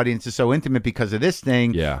with my audience is so intimate because of this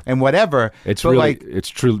thing, and whatever. It's really, it's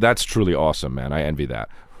true. That's truly awesome, man. I envy that.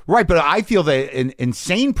 Right, but I feel the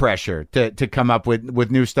insane pressure to come up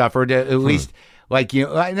with new stuff, or to at least like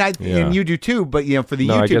and you do too. But for the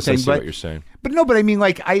YouTube I guess thing, I see what you're saying. But no, but I mean,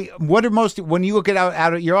 like what are most when you look out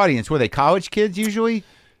at your audience? Were they college kids usually?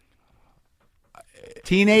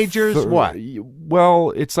 Teenagers? What?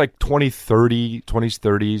 Well, it's like 20s,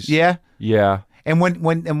 30s. Yeah, yeah. And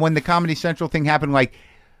when the Comedy Central thing happened, like.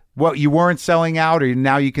 What, you weren't selling out, or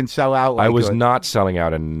now you can sell out? Like I was not selling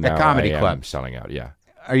out, and now comedy I am clubs. selling out, yeah.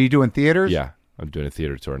 Are you doing theaters? Yeah, I'm doing a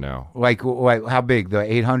theater tour now. Like how big? The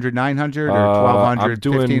 800, 900, or 1,200, I'm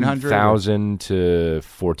doing 1,500? 1,000 to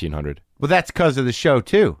 1,400. Well, that's because of the show,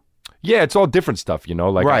 too. Yeah, it's all different stuff,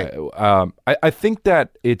 Like, right. I think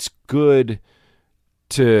that it's good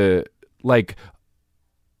to, like,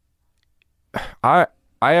 I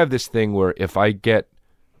have this thing where if I get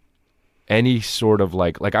any sort of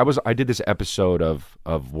like I did this episode of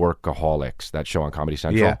Workaholics, that show on Comedy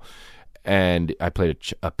Central, and I played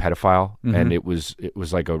a pedophile, and it was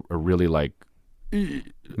like a really like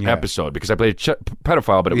episode because I played a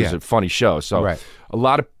pedophile, but it was a funny show. So a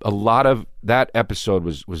lot of that episode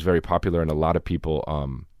was very popular, and a lot of people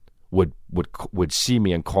would see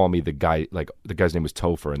me and call me the guy, like the guy's name was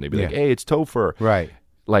Topher, and they'd be like, "Hey, it's Topher." Right.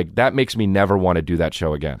 Like that makes me never want to do that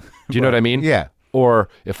show again. Do you know what I mean? Yeah. Or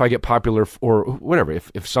if I get popular, or whatever,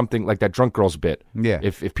 if something like that Drunk Girls bit,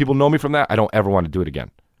 if people know me from that, I don't ever want to do it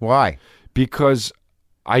again. Why? Because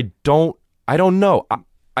I don't know.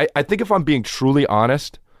 I think if I'm being truly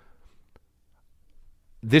honest,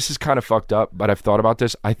 this is kind of fucked up, but I've thought about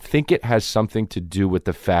this. I think it has something to do with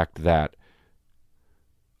the fact that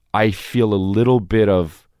I feel a little bit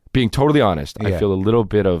of, being totally honest, I feel a little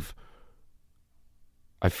bit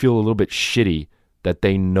shitty that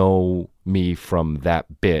they know me from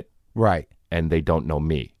that bit, right? And they don't know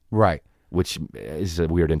me, right? Which is a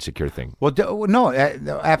weird, insecure thing. Well, no,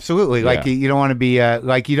 absolutely. Like you don't want to be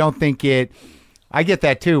like you don't think it. I get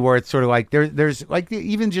that too, where it's sort of like there's like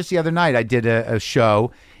even just the other night I did a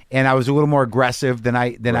show. And I was a little more aggressive than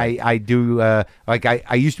I do. Like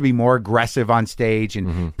I used to be more aggressive on stage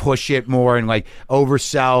and push it more and like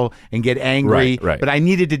oversell and get angry. Right. But I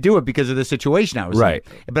needed to do it because of the situation I was in.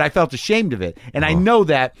 But I felt ashamed of it. And I know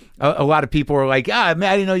that a lot of people are like, man,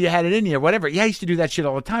 I didn't know you had it in you or whatever. Yeah, I used to do that shit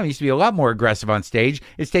all the time. I used to be a lot more aggressive on stage.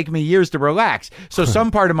 It's taken me years to relax. So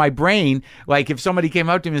some part of my brain, like if somebody came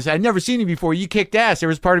up to me and said, I'd never seen you before, you kicked ass. There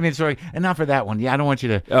was part of me that's like, enough of that one. Yeah, I don't want you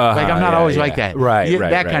to, like I'm not always like that.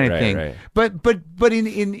 That kind of thing. Right. But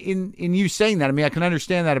in you saying that, I mean, I can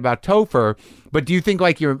understand that about Topher. But do you think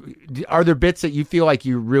like are there bits that you feel like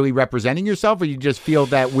you're really representing yourself, or you just feel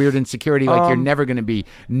that weird insecurity, like you're never going to be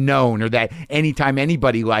known, or that anytime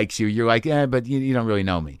anybody likes you, you're like, but you don't really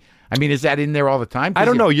know me? I mean, is that in there all the time? I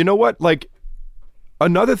don't know. You know what? Like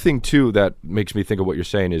another thing too that makes me think of what you're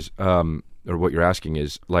saying is, or what you're asking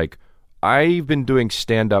is, like I've been doing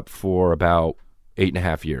stand up for about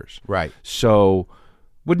 8.5 years. Right. So.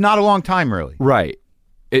 But not a long time, really. Right.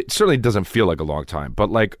 It certainly doesn't feel like a long time.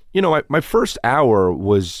 But like, my first hour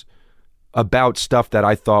was about stuff that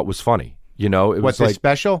I thought was funny. It was like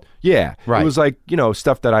special? Yeah. Right. It was like,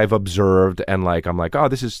 stuff that I've observed and like, I'm like, oh,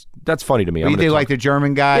 that's funny to me. You did like the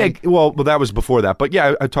German guy? Yeah, well, that was before that. But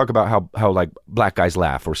yeah, I talk about how like black guys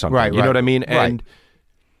laugh or something. Right. You know what I mean?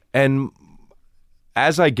 And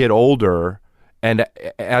as I get older, and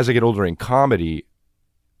as I get older in comedy,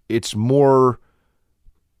 it's more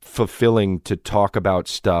fulfilling to talk about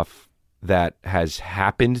stuff that has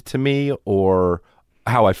happened to me or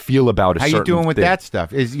how I feel about a certain thing. How you doing with that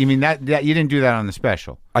stuff? You mean that you didn't do that on the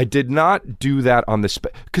special? I did not do that on the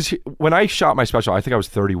special because when I shot my special, I think I was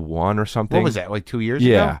 31 or something. What was that? Like 2 years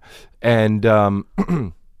ago? Yeah, and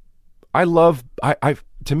I love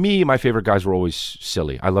to me, my favorite guys were always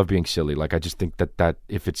silly. I love being silly. Like I just think that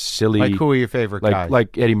if it's silly, like who are your favorite guys?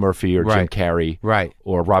 Like Eddie Murphy or Jim Carrey, right,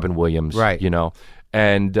 or Robin Williams, right,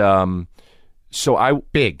 And so I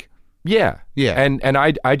big, yeah, and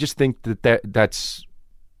I just think that's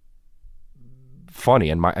funny,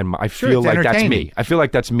 and I feel like that's me. I feel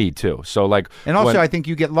like that's me too. So like, and also I think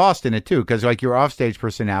you get lost in it too, because like your offstage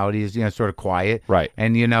personality is sort of quiet, right?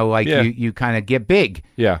 And like you kind of get big,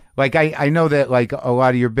 yeah. Like I know that like a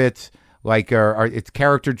lot of your bits like are it's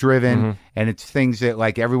character driven, and it's things that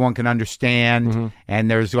like everyone can understand, and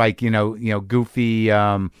there's like goofy.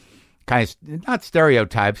 kind of not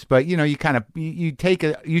stereotypes, but you kind of you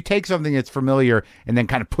take something that's familiar and then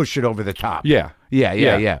kind of push it over the top. Yeah.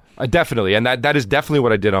 Definitely, and that is definitely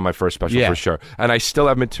what I did on my first special for sure. And I still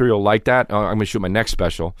have material like that. I'm going to shoot my next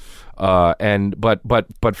special,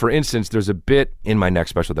 but for instance, there's a bit in my next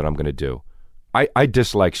special that I'm going to do. I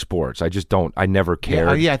dislike sports. I just don't. I never cared.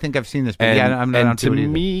 I think I've seen this. But I'm not. And to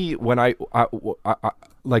me, when I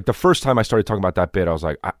like the first time I started talking about that bit, I was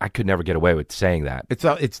like, I could never get away with saying that.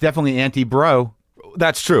 It's definitely anti-bro.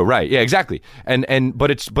 That's true, right? Yeah, exactly.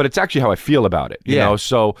 But it's actually how I feel about it. You know.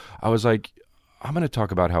 So I was like, I'm going to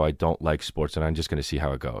talk about how I don't like sports, and I'm just going to see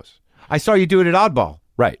how it goes. I saw you do it at Oddball.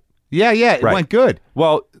 Right. Yeah. It went good.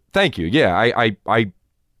 Well, thank you. Yeah,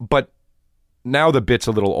 but now the bit's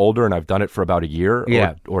a little older, and I've done it for about a year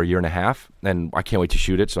or a year and a half, and I can't wait to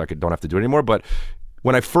shoot it so I don't have to do it anymore. But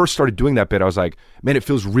when I first started doing that bit, I was like, man, it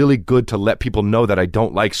feels really good to let people know that I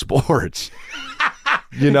don't like sports.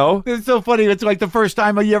 You know? It's so funny. It's like the first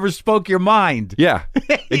time you ever spoke your mind. Yeah,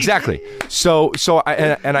 exactly. So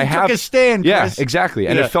I have took a stand, yeah, Chris. exactly.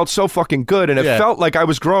 And it felt so fucking good, and it felt like I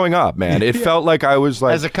was growing up, man. It felt like I was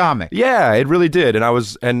like as a comic. Yeah, it really did. And I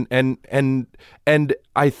was and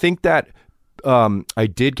I think that I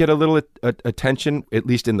did get a little attention, at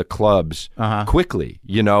least in the clubs, quickly,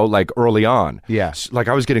 like early on. Yeah. Like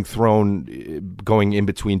I was getting thrown going in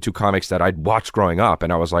between two comics that I'd watched growing up,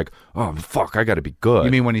 and I was like, oh, fuck, I got to be good.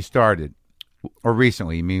 You mean when he started? Or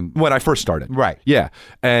recently? You mean? When I first started. Right. Yeah.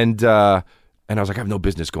 And I was like, I have no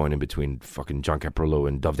business going in between fucking John Caprolo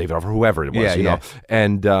and Dove Davidoff or whoever it was, you know?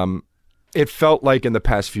 And it felt like in the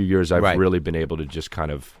past few years, I've really been able to just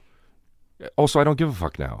kind of... Also, I don't give a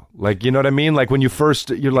fuck now. Like, you know what I mean? Like when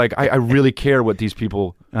you're like, I really care what these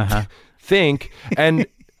people think. And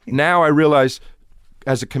now I realize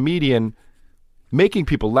as a comedian, making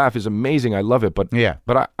people laugh is amazing. I love it. But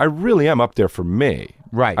I really am up there for me.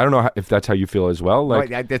 Right. I don't know if that's how you feel as well.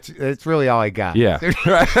 Like that's really all I got. Yeah.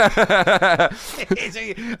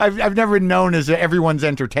 I've never known as everyone's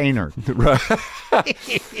entertainer. Right.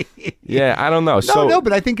 Yeah, I don't know. No,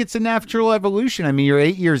 but I think it's a natural evolution. I mean, you're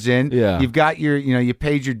 8 years in. Yeah. You've got you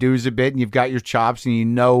paid your dues a bit, and you've got your chops, and you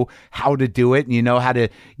know how to do it, and you know how to,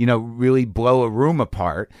 really blow a room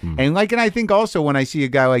apart. And I think also when I see a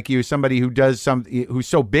guy like you, somebody who does who's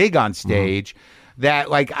so big on stage,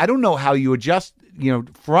 that I don't know how you adjust.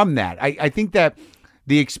 From that, I think that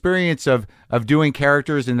the experience of doing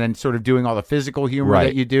characters and then sort of doing all the physical humor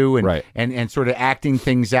that you do and sort of acting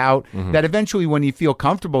things out, that eventually when you feel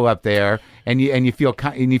comfortable up there and you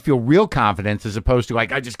feel real confidence as opposed to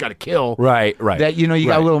I just got to kill, right, that you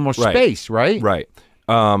got a little more space, right.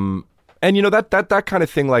 And that kind of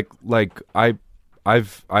thing,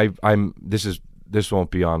 this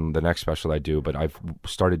won't be on the next special I do, but I've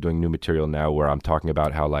started doing new material now where I'm talking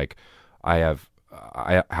about how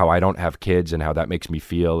how I don't have kids and how that makes me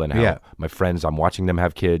feel, and how my friends, I'm watching them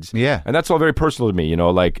have kids. Yeah. And that's all very personal to me, and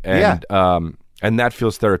that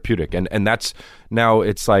feels therapeutic. And that's now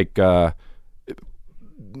it's like, that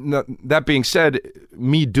being said,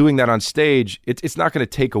 me doing that on stage, it's not going to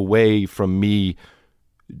take away from me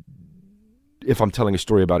if I'm telling a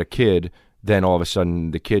story about a kid, then all of a sudden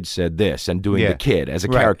the kid said this and doing the kid as a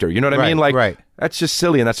character. You know what I mean? That's just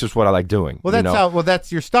silly, and that's just what I like doing. Well,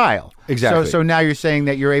 that's your style. Exactly. So now you're saying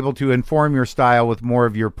that you're able to inform your style with more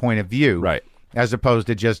of your point of view. Right. As opposed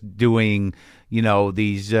to just doing,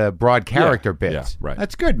 these broad character bits. Yeah, right.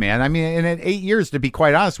 That's good, man. I mean, and in 8 years, to be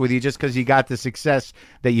quite honest with you, just because you got the success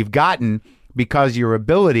that you've gotten because your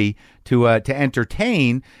ability to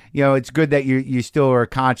entertain, it's good that you still are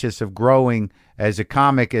conscious of growing as a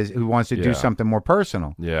comic who wants to do something more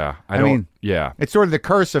personal. Yeah. I mean, it's sort of the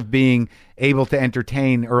curse of being able to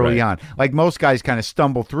entertain early on. Like most guys kind of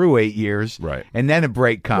stumble through 8 years, and then a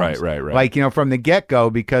break comes. Right. Like, from the get-go,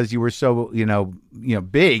 because you were so,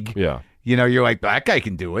 big, you're like, that guy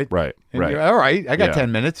can do it. Right. And all right, I got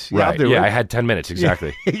 10 minutes. Yeah, I'll do it. I had 10 minutes,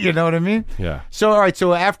 exactly. You know what I mean? Yeah. So, all right,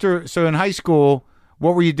 so in high school,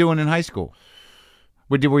 what were you doing in high school?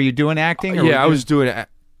 Were you doing acting? Or I was doing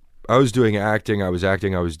acting. I was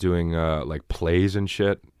acting. I was doing like plays and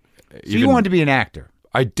shit. So you wanted to be an actor?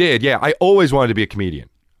 I did, yeah. I always wanted to be a comedian,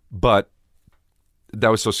 but that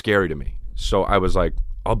was so scary to me. So I was like,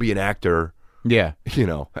 I'll be an actor. Yeah.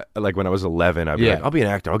 Like when I was 11, I'd be like, I'll be an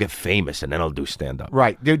actor. I'll get famous, and then I'll do stand-up.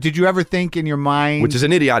 Right. Did you ever think in your mind... Which is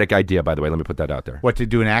an idiotic idea, by the way. Let me put that out there. What, to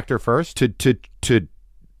do an actor first? To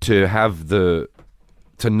have to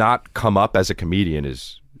not come up as a comedian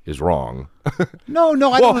is is wrong. No,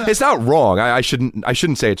 I well, don't. it's not wrong. I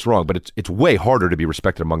shouldn't say it's wrong, but it's way harder to be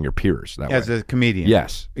respected among your peers that as way. a comedian.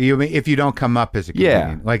 Yes. You mean if you don't come up as a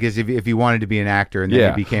comedian, like as if you wanted to be an actor and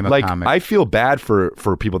then you became a comic. I feel bad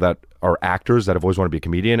for people that are actors that have always wanted to be a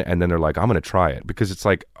comedian, and then they're like, I'm going to try it, because it's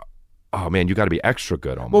like, oh man, you got to be extra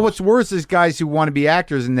good almost. Well, what's worse is guys who want to be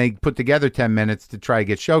actors and they put together 10 minutes to try to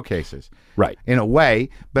get showcases. Right. In a way,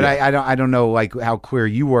 but I don't know like how clear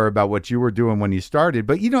you were about what you were doing when you started.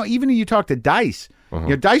 But even when you talk to Dice,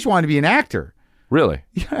 Dice wanted to be an actor. Really?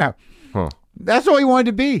 Yeah. Huh. That's all he wanted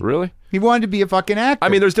to be. Really? He wanted to be a fucking actor. I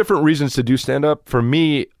mean, there's different reasons to do stand up. For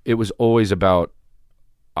me, it was always about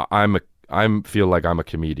I feel like I'm a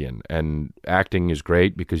comedian, and acting is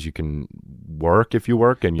great because you can work if you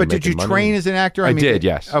work and you. But did you train as an actor? I did,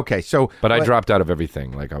 yes. Okay, so but I dropped out of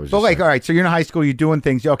everything. Like I was. But all right, so you're in high school, you're doing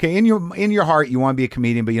things. Okay, in your heart, you want to be a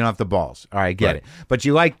comedian, but you don't have the balls. All right, get it. But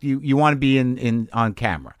you want to be in on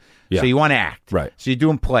camera. Yeah. So you want to act. Right. So you're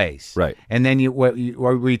doing plays. Right. And then were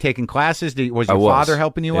you taking classes? Was your father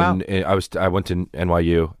helping you out? I went to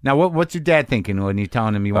NYU. Now, what's your dad thinking when you're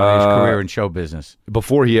telling him you want his career in show business?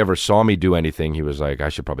 Before he ever saw me do anything, he was like, I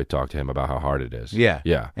should probably talk to him about how hard it is. Yeah.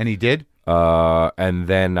 Yeah. And he did? And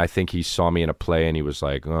then I think he saw me in a play and he was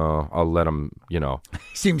like, oh, I'll let him,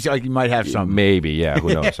 Seems like you might have something. Maybe, yeah.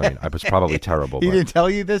 Who knows? I mean, I was probably terrible. He didn't tell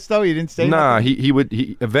you this, though? He didn't say Nah,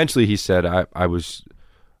 he eventually he said,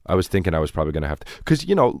 I was thinking I was probably going to have to, because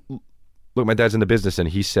look, my dad's in the business, and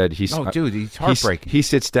he said he's he's heartbreaking. He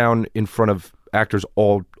sits down in front of actors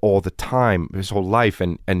all the time, his whole life,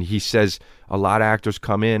 and he says a lot of actors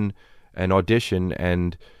come in and audition,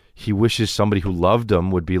 and he wishes somebody who loved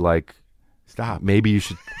them would be like, stop. Maybe you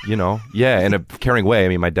should, in a caring way. I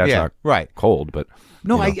mean, my dad's not cold, but.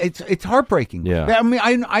 No, it's heartbreaking. Yeah. I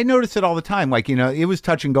mean, I notice it all the time. Like, it was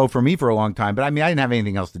touch and go for me for a long time, but I mean, I didn't have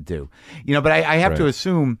anything else to do. But I have to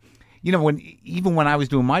assume, when I was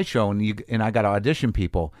doing my show and I got to audition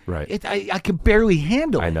people, right? I could barely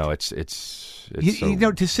handle it. I know it's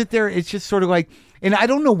to sit there, it's just sort of like, and I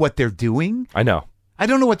don't know what they're doing. I know. I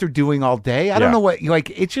don't know what they're doing all day. I don't know what,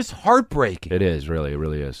 it's just heartbreaking. It is, really. It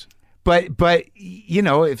really is. But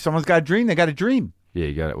if someone's got a dream, they got a dream. Yeah,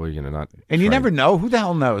 you got it. Well, you're gonna not. And you never know. Who the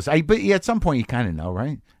hell knows? But at some point, you kind of know,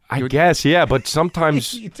 right? I guess, yeah. But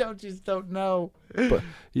sometimes you don't know. But,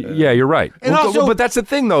 yeah, you're right. And but that's the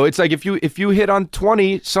thing, though. It's like if you hit on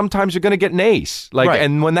 20, sometimes you're gonna get an ace.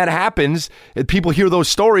 And when that happens, people hear those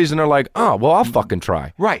stories and they're like, oh, well, I'll fucking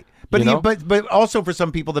try. Right. But but also for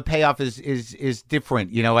some people the payoff is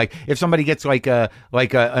different. Like if somebody gets like a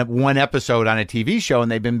one episode on a TV show and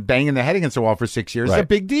they've been banging their head against the wall for 6 years, it's a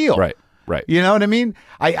big deal. Right. Right. You know what I mean?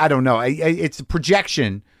 I don't know. It's a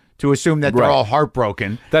projection to assume that they're all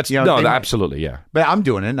heartbroken. That's absolutely, yeah. But I'm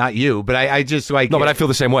doing it, not you. But I just like but I feel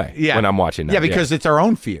the same way when I'm watching that. Yeah, because it's our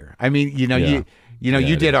own fear. I mean,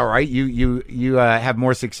 you did all right. You have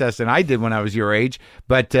more success than I did when I was your age.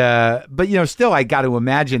 But still, I got to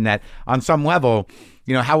imagine that on some level,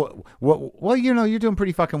 you're doing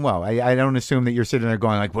pretty fucking well. I don't assume that you're sitting there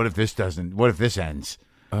going like, what if this doesn't? What if this ends?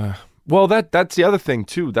 Well, that's the other thing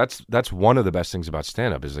too. That's one of the best things about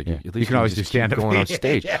stand-up is like at least you can always do stand-up going on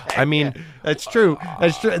stage. I mean, that's true.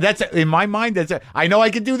 That's true. That's in my mind. I know I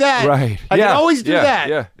can do that. Right. I can always do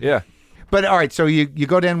that. Yeah. But all right. So you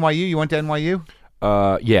go to NYU. You went to NYU.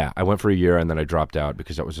 Yeah, I went for a year and then I dropped out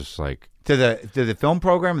because that was just like to the film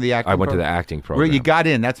program or the acting. I went program? to the acting program. Where you got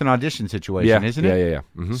in. That's an audition situation, isn't it? Yeah.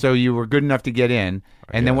 Mm-hmm. So you were good enough to get in,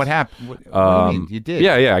 and then what happened? What do you mean? You did?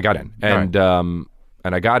 Yeah, I got in,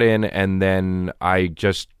 and I got in, and then I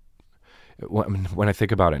just when I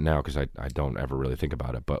think about it now, because I don't ever really think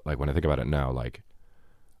about it, but like when I think about it now, like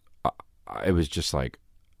it was just like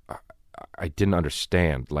I didn't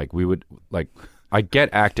understand. Like we would like. I get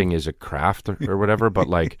acting is a craft or whatever, but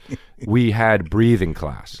like we had breathing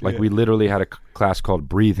class. Like we literally had a class called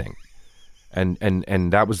breathing, and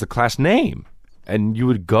that was the class name. And you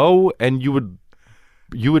would go and you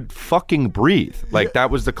would fucking breathe. Like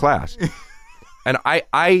that was the class. And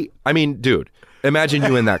I mean, dude, imagine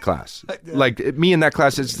you in that class. Like me in that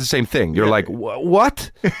class, it's the same thing. You're like,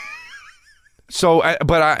 what? So,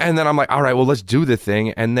 and then I'm like, all right, well, let's do the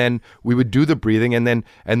thing. And then we would do the breathing, and then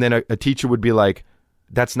a teacher would be like,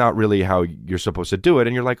 that's not really how you're supposed to do it.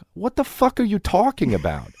 And you're like, what the fuck are you talking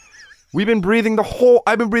about? I've been breathing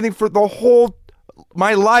for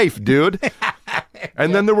my life, dude.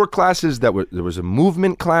 And then there were classes there was a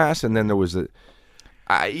movement class, and then there was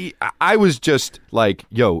I was just like,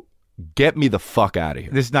 yo, get me the fuck out of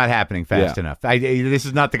here. This is not happening fast enough. This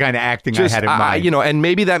is not the kind of acting I had in mind. And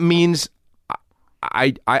maybe that means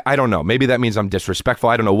I don't know. Maybe that means I'm disrespectful.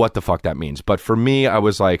 I don't know what the fuck that means. But for me, I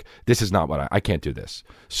was like, this is not what I can't do this.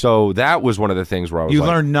 So that was one of the things where I was You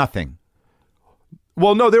learned nothing.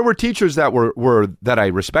 Well, no, there were teachers that were that I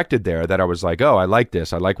respected there that I was like, oh, I like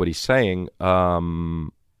this. I like what he's saying.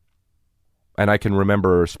 And I can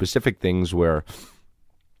remember specific things where,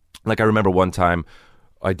 like, I remember one time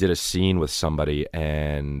I did a scene with somebody,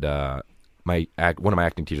 and one of my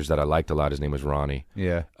acting teachers that I liked a lot, his name was Ronnie.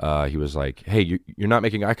 Yeah. He was like, hey, you're not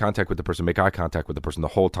making eye contact with the person. Make eye contact with the person the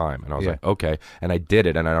whole time. And I was like, okay. And I did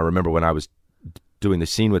it. And I remember when I was doing the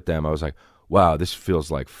scene with them, I was like, wow, this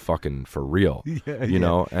feels like fucking for real, you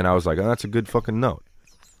know? And I was like, oh, that's a good fucking note.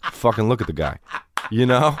 Fucking look at the guy, you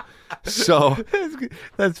know? So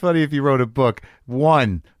that's funny if you wrote a book.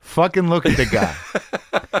 1, fucking look at the guy.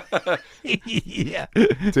 Yeah.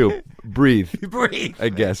 2, breathe. Breathe. I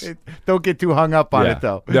guess. Don't get too hung up on it,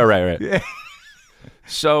 though. No, right.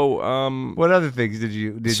 So, what other things did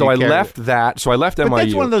you? I left that. So I left NYU. But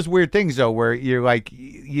that's one of those weird things, though, where you're like,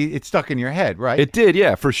 it's stuck in your head, right? It did,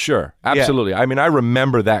 yeah, for sure, absolutely. Yeah. I mean, I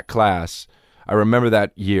remember that class. I remember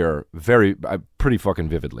that year pretty fucking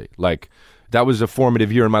vividly. Like, that was a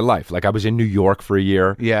formative year in my life. Like, I was in New York for a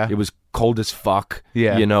year. Yeah. It was cold as fuck.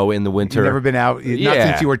 Yeah. You know, in the winter. You've never been out, not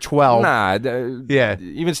since you were 12. Nah. Yeah.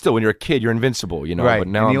 Even still, when you're a kid, you're invincible, you know. Right. But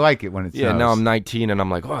now and you like it when it's now I'm 19 and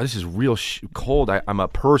I'm like, oh, this is real cold. I'm a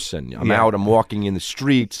person. I'm out. I'm walking in the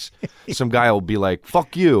streets. Some guy will be like,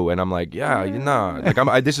 fuck you. And I'm like, yeah, you know.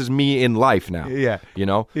 Like, this is me in life now. Yeah. You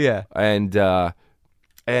know? Yeah. And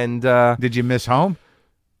did you miss home?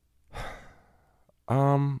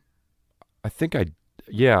 I think I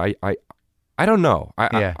don't know.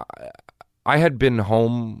 I had been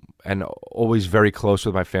home and always very close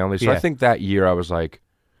with my family. So I think that year I was like,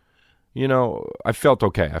 you know, I felt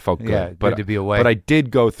okay. I felt good. Yeah, but good to be away. But I did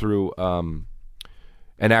go through an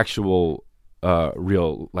actual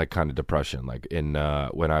real like kind of depression. Like in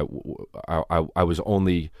when I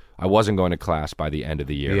wasn't going to class by the end of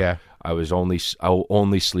the year. Yeah. I was only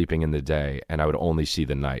sleeping in the day, and I would only see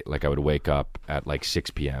the night. Like I would wake up at like 6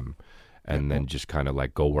 p.m. and then just kind of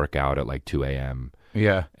like go work out at like 2 a.m.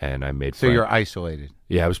 Yeah. And I made So you're isolated.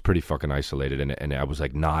 Yeah, I was pretty fucking isolated, and I was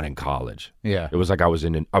like not in college. Yeah. It was like I was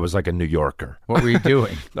like a New Yorker. What were you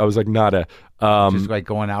doing? I was like not a just like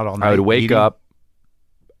going out all night. I would wake eating? up,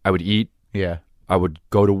 I would eat. Yeah. I would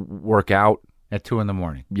go to work out at 2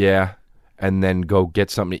 a.m. Yeah. And then go get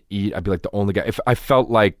something to eat. I'd be like the only guy. If I felt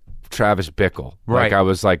like Travis Bickle, right? Like I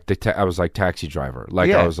was like I was like Taxi Driver. Like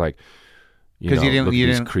I was like, look at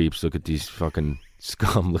these creeps. Look at these fucking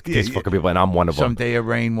scum. Look at these fucking people, and I'm one of them. Someday a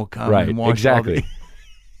rain will come. Right, and wash exactly.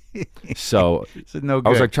 So no good. I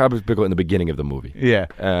was like Travis Bickle in the beginning of the movie. Yeah.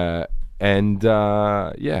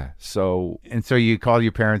 So you called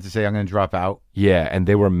your parents to say, I'm going to drop out? Yeah, and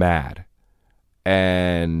they were mad.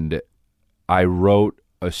 And I wrote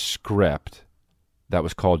a script that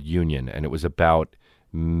was called Union, and it was about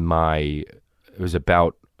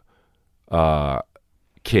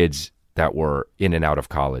kids that were in and out of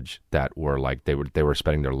college that were like they were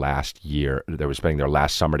spending their last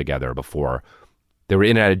summer together before they were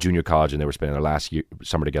in and out of junior college, and they were spending their last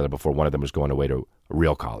summer together before one of them was going away to a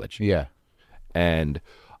real college. Yeah. And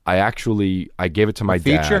I gave it to my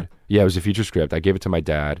dad. Feature? Yeah, it was a feature script. I gave it to my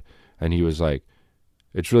dad, and he was like,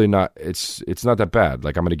 it's really not, it's not that bad.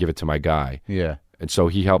 Like, I'm going to give it to my guy. Yeah. And so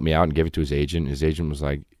he helped me out and gave it to his agent. His agent was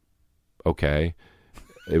like, okay.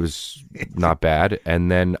 It was not bad.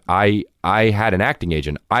 And then I had an acting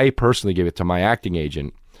agent. I personally gave it to my acting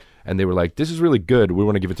agent, and they were like, this is really good. We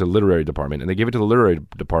want to give it to the literary department. And they gave it to the literary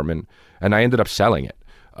department, and I ended up selling it.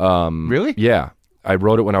 Really? Yeah. I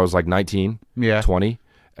wrote it when I was like 19, 20,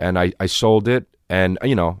 and I sold it, and,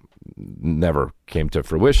 never came to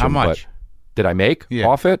fruition. How much? But did I make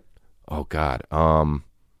off it? Oh, God.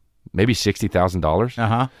 Maybe $60,000.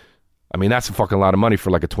 Uh-huh. I mean, that's a fucking lot of money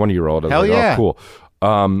for like a 20-year-old. Hell yeah. Oh, cool.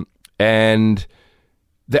 And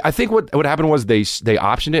I think what happened was they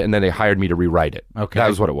optioned it, and then they hired me to rewrite it. Okay. That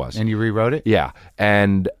was what it was. And you rewrote it? Yeah.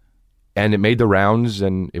 And it made the rounds,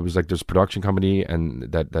 and it was like this production company and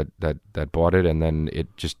that bought it, and then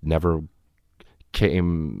it just never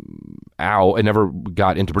came out. It never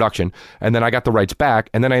got into production. And then I got the rights back,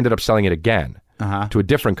 and then I ended up selling it again to a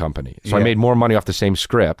different company. So I made more money off the same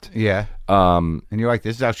script. Yeah. And you're like,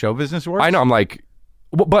 this is how show business works? I know. I'm like,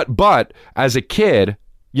 but as a kid,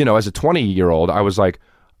 as a 20-year-old, I was like,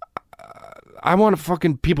 I want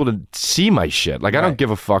fucking people to see my shit. Like, I don't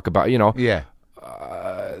give a fuck about, Yeah.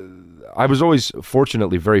 I was always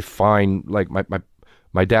fortunately very fine. Like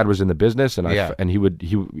my dad was in the business, and he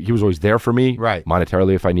was always there for me, right,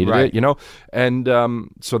 monetarily if I needed it, you know, and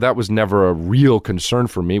so that was never a real concern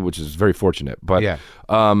for me, which is very fortunate. But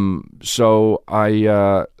so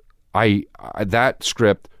I that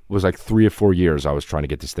script was like 3 or 4 years I was trying to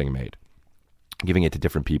get this thing made, giving it to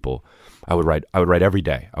different people. I would write every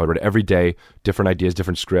day. I would write every day, different ideas,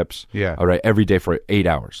 different scripts. Yeah. I would write every day for 8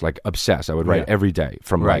 hours, like obsessed. I would write every day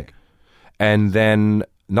from like, and then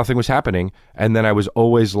nothing was happening. And then I was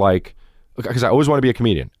always like, because I always want to be a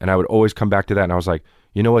comedian, and I would always come back to that. And I was like,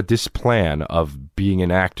 you know what, this plan of being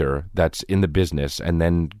an actor that's in the business and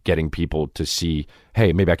then getting people to see,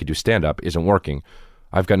 hey, maybe I could do stand-up isn't working.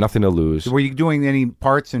 I've got nothing to lose. Were you doing any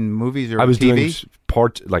parts in movies or TV? I was doing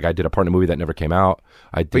parts, like I did a part in a movie that never came out.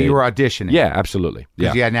 But you were auditioning? Yeah, absolutely.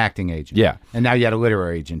 Because you had an acting agent. Yeah. And now you had a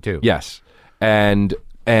literary agent too. Yes. And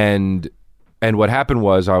what happened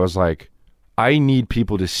was I was like, I need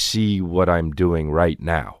people to see what I'm doing right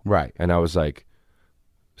now. Right. And I was like,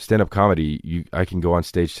 stand-up comedy, I can go on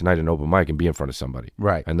stage tonight in open mic and be in front of somebody.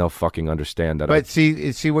 Right. And they'll fucking understand that. But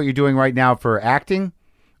see what you're doing right now for acting?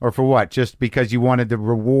 Or for what? Just because you wanted the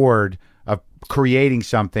reward of creating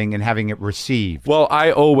something and having it received? Well,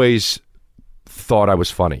 I always thought I was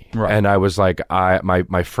funny, and I was like,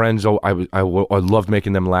 my friends, I loved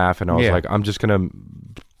making them laugh, and I was like, I'm just gonna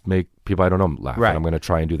make people I don't know laugh, and I'm gonna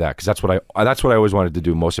try and do that because that's what I always wanted to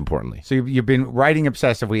do. Most importantly, so you've been writing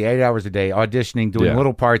obsessively 8 hours a day, auditioning, doing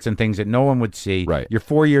little parts and things that no one would see. Right. You're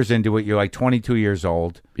 4 years into it. You're like 22 years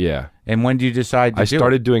old. Yeah. And when do you decide to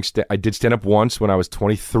I did stand up once when I was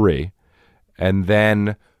 23, and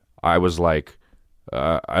then I was like,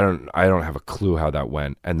 I don't have a clue how that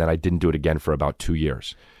went, and then I didn't do it again for about 2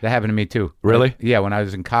 years. That happened to me too. Really? Yeah, when I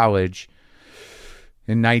was in college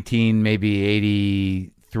in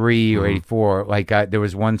 1983 or 84, like there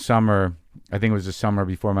was one summer, I think it was the summer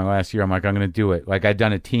before my last year, I'm like, I'm going to do it. Like I'd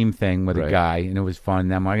done a team thing with a guy, and it was fun.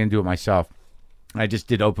 And I'm like, I'm going to do it myself. I just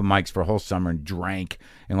did open mics for a whole summer and drank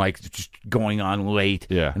and like just going on late.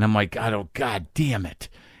 Yeah. And I'm like, God damn it.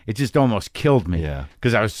 It just almost killed me. Yeah.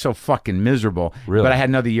 Because I was so fucking miserable. Really? But I had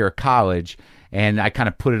another year of college, and I kind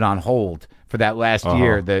of put it on hold for that last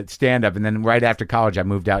year, the stand-up. And then right after college, I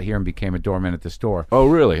moved out here and became a doorman at the store. Oh,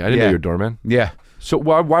 really? I didn't know you were a doorman. Yeah. So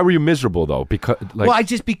why were you miserable though? Because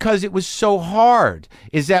because it was so hard.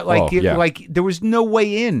 Is that like like there was no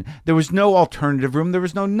way in. There was no alternative room. There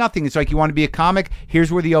was no nothing. It's like you want to be a comic.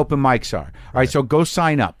 Here's where the open mics are. All right, so go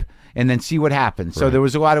sign up and then see what happens. So there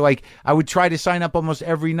was a lot of like, I would try to sign up almost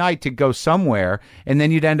every night to go somewhere, and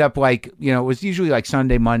then you'd end up like, you know, it was usually like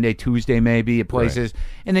Sunday, Monday, Tuesday maybe at places,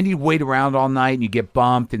 and then you'd wait around all night and you get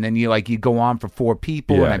bumped, and then you'd go on for 4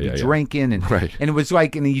 people, and I'd be drinking, and and it was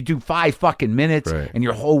like, and then you do 5 fucking minutes, and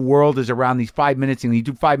your whole world is around these 5 minutes, and you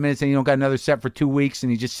do 5 minutes, and you don't got another set for 2 weeks,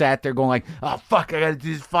 and you just sat there going like, oh fuck, I got to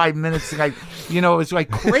do this 5 minutes, and like, you know, it was like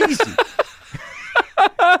crazy.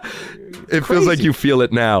 It feels like you feel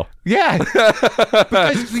it now. Yeah.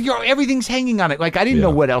 Because everything's hanging on it. Like, I didn't know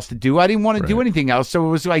what else to do. I didn't want to do anything else. So it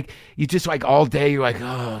was like, you just like all day, you're like,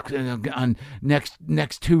 oh, on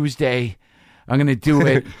next Tuesday, I'm going to do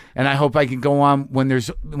it. And I hope I can go on when there's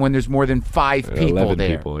more than 5 people 11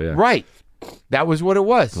 there. people, yeah. Right. That was what it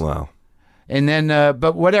was. Wow. And then,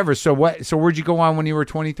 but whatever. So where'd you go on when you were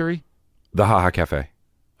 23? The Ha Ha Cafe.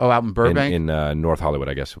 Oh, out in Burbank? In North Hollywood,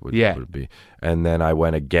 I guess would be. And then I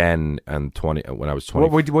went again when I was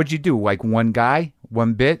 20. What'd you do? Like one guy,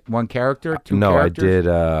 one bit, one character, 2 characters?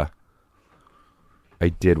 No, I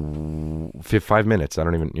did 5 minutes. I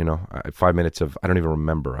don't even, 5 minutes of, I don't even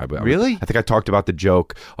remember. Really? I think I talked about the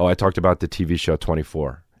joke. Oh, I talked about the TV show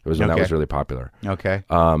 24. It was when that was really popular. Okay.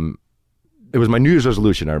 It was my New Year's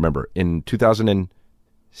resolution, I remember. In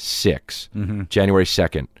 2006, January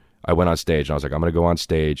 2nd, I went on stage, and I was like, I'm going to go on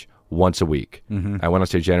stage once a week. I went on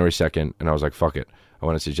stage January 2nd, and I was like, fuck it. I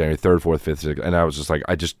went on stage January 3rd, 4th, 5th, 6th, and I was just like,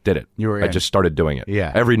 I just did it. I just started doing it.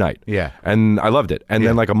 Yeah. Every night. Yeah. And I loved it. And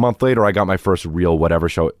then like a month later, I got my first real whatever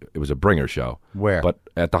show. It was a bringer show. Where? But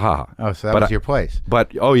at the Ha Ha. Oh, so that was your place.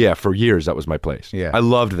 But, oh yeah, for years, that was my place. Yeah. I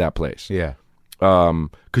loved that place. Yeah.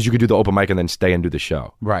 Because you could do the open mic and then stay and do the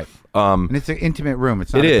show. Right. And it's an intimate room.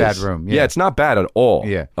 It's not a bad room. Yeah, it's not bad at all.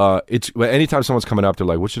 Yeah. It's anytime someone's coming up, they're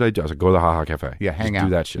like, "What should I do?" I was like, "Go to the Ha Ha Cafe." Yeah, hang Just out.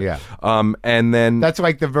 do that shit. Yeah. And then that's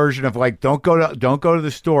like the version of like, don't go to the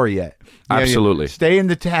store yet. Absolutely. Stay in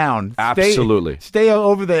the town. Absolutely. Stay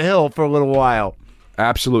over the hill for a little while.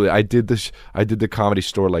 Absolutely. I did the Comedy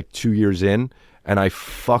Store like 2 years in, and I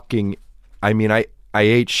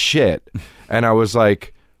ate shit, and I was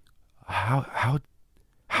like, how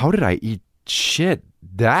did I eat shit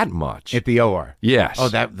that much. At the OR. Yes. Oh,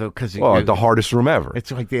 that because the hardest room ever.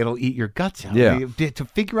 it's like it'll eat your guts out. Yeah. To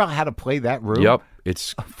figure out how to play that room. Yep.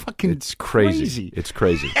 It's fucking it's crazy. It's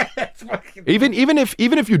crazy. It's fucking- even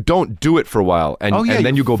if you don't do it for a while and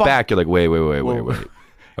then you go back, you're like, wait.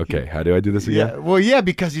 Okay, how do I do this again? Yeah, well, yeah,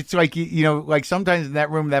 because it's like like sometimes in that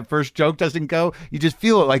room, that first joke doesn't go. You just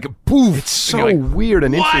feel it like poof. It's so weird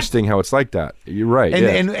and interesting how it's like that. You're right.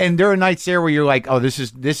 And there are nights there where you're like, oh, this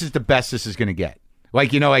is the best this is going to get.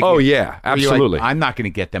 Like like oh yeah, where you're absolutely. like, I'm not going to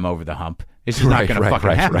get them over the hump. This is not going to fucking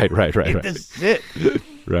happen. Right. This is it.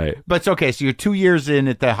 Right. But it's okay. So you're 2 years in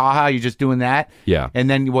at the haha. You're just doing that. Yeah. And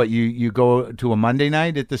then what? You go to a Monday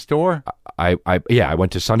night at the store. I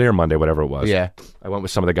went to Sunday or Monday, whatever it was. Yeah. I went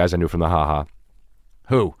with some of the guys I knew from the haha.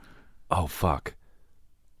 Who? Oh fuck.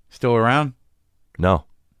 Still around? No,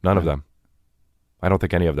 none of them. I don't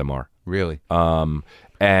think any of them are. Really?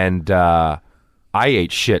 I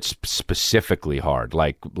ate shit specifically hard,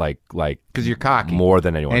 like Because you're cocky. more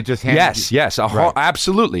than anyone. And it just yes, Right.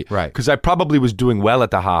 absolutely, Right. Because I probably was doing well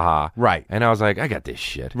at the haha, Right. And I was like, I got this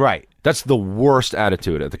shit, Right. That's the worst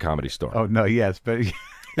attitude at the Comedy Store. Oh no, yes, but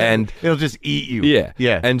And it'll just eat you.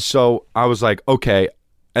 yeah. And so I was like, okay,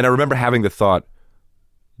 and I remember having the thought,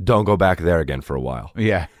 don't go back there again for a while.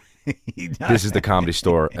 Yeah. This is the Comedy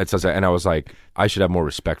Store. And I was like, I should have more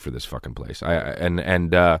respect for this fucking place.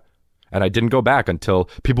 And I didn't go back until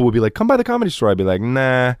people would be like, come by the Comedy Store. I'd be like,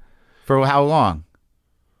 nah. For how long?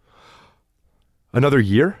 Another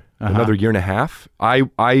year? Another year and a half? I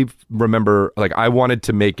remember, like, I wanted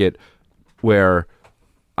to make it where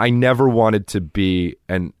I never wanted to be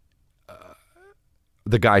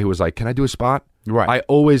the guy who was like, can I do a spot? Right. I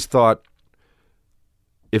always thought,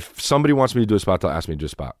 if somebody wants me to do a spot, they'll ask me to do a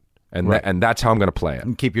spot. And Right. and that's how I'm going to play it.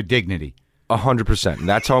 And keep your dignity. 100%. And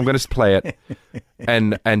that's how I'm going to play it.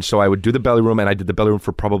 And so I would do the belly room, and I did the belly room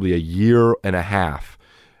for probably a year and a half.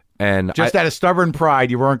 And Just out of stubborn pride,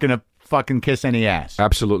 you weren't going to fucking kiss any ass.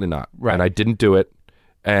 Absolutely not. Right. And I didn't do it.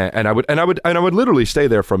 And I would literally stay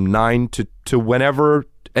there from 9 to whenever.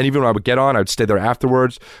 And even when I would get on, I would stay there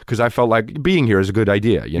afterwards because I felt like being here is a good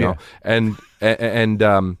idea, you know. And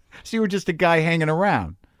So you were just a guy hanging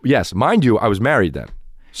around. yes, mind you, I was married then.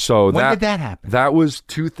 So When did that happen? That was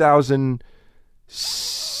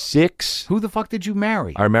 2006. Who the fuck did you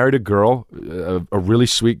marry? I married a girl, a really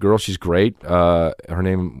sweet girl. She's great. Her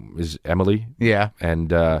name is Emily. Yeah.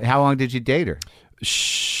 And How long did you date her?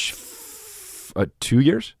 2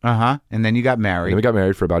 years. Uh-huh. And then you got And married. then we got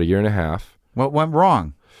married for about a year and a half. What went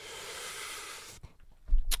wrong?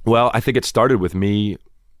 Well, I think it started with me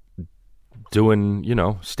doing,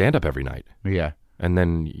 stand up every night. Yeah. And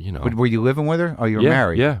then, But were you living with her? Oh, you were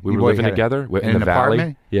married. Yeah, we You were both living had together in in the an valley.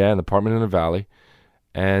 apartment? Yeah, an apartment in the valley.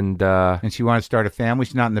 And And she wanted to start a family?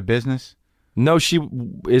 She's not in the business? no, she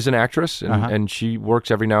is an actress, and, Uh-huh. and she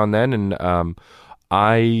works every now and then. And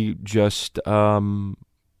I just,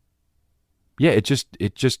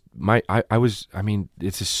 it's just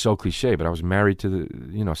so cliche, but I was married to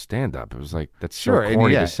the, stand up. It was like, that's so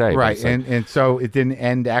corny to say. but Right. it's like- And so it didn't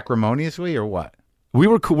end acrimoniously or what?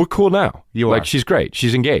 we're cool now. You like are. she's great.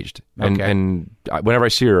 She's engaged, and Okay. and whenever I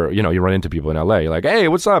see her, you run into people in LA. You're like, hey,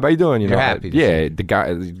 what's up? How you doing? You're happy to Yeah, the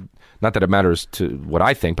guy. Not that it matters to what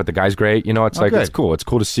I think, but the guy's great. It's like good. it's cool. It's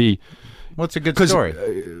cool to see. What's a good 'Cause, story?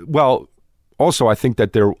 Well, also I think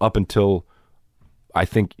that they're up until I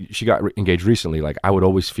think she got engaged recently. Like I would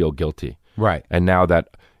always feel guilty, Right. and now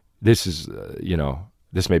that this is,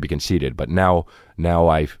 this may be conceited, but now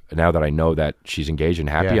that I know that she's engaged and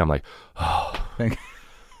happy, Yeah. I'm like,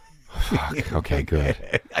 fuck, okay, good.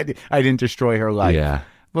 I didn't destroy her life. Yeah.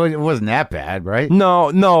 Well, it wasn't that bad, right?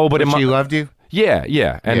 No, but She loved you?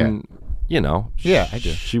 yeah, and Yeah, I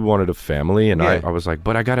do. She wanted a family, and Yeah. I was like,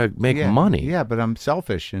 but I gotta make Yeah. money. Yeah, but I'm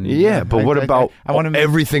selfish. And Yeah, but what about I want to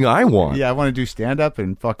everything I want? Yeah, I want to do stand up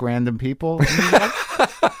and fuck random people.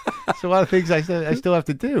 It's a lot of things I still have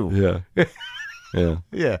to do. Yeah, yeah.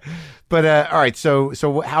 Yeah, but all right.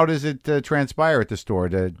 So how does it transpire at the store?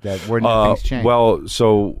 Where did things change? Well,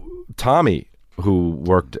 so Tommy, who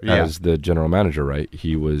worked Yeah. as the general manager, right?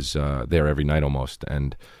 He was there every night almost,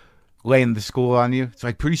 and laying the school on you. It's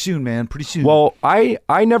like pretty soon, man. Pretty soon. well, I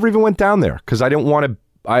never even went down there because I didn't want to.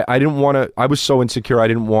 I didn't want to. I was so insecure. I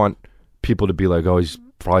didn't want people to be like, oh, he's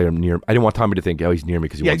probably near. I didn't want Tommy to think, oh, he's near me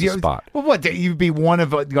because he wants a spot. Well, what? You'd be one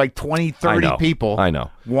of like 20, 30 know. people. I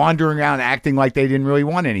know. Wandering around acting like they didn't really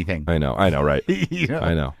want anything. I know, right?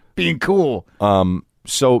 I know. Being cool.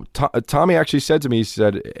 So Tommy actually said to me, he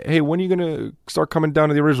said, hey, when are you going to start coming down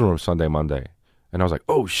to the original room Sunday, Monday? And I was like,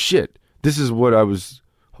 oh, shit. This is what I was,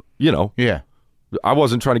 Yeah. I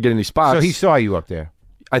wasn't trying to get any spots. So he saw you up there.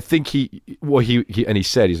 I think he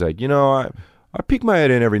said, he's like, I peek my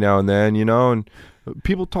head in every now and then, and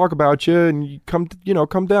people talk about you, and you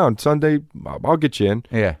come down Sunday. I'll get you in.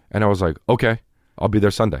 Yeah. And I was like, okay, I'll be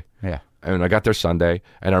there Sunday. Yeah. And I got there Sunday,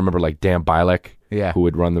 and I remember like Dan Bilek, who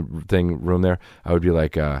would run the room there. I would be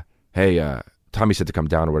like, hey, Tommy said to come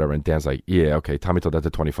down or whatever, and Dan's like, yeah, okay. Tommy told that to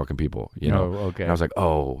 20 fucking people, Oh, okay. And I was like,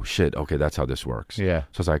 oh shit, okay, that's how this works. Yeah.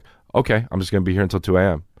 So I was like, okay, I'm just gonna be here until 2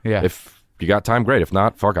 a.m. Yeah. If you got time, great. If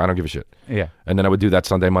not, fuck, I don't give a shit. Yeah. And then I would do that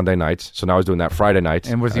Sunday, Monday nights. So now I was doing that Friday nights.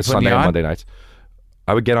 And was he putting Sunday you on? and Monday nights.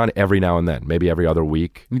 I would get on every now and then, maybe every other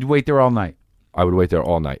week. You'd wait there all night. I would wait there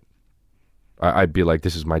all night. I'd be like,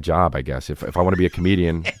 this is my job, I guess. If I want to be a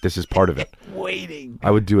comedian, this is part of it. Waiting.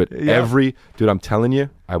 I would do it dude, I'm telling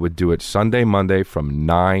you, I would do it Sunday, Monday from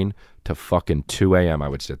 9 to fucking 2 a.m. I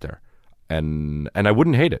would sit there. And I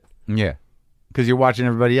wouldn't hate it. Yeah. Because you're watching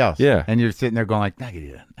everybody else. Yeah. And you're sitting there going like, I can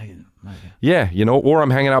do that. I can do that. Yeah, or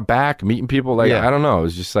I'm hanging out back, meeting people. Like, I don't know. It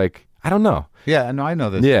was just like, I don't know. Yeah, no, I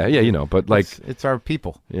know this. Yeah, but like. It's our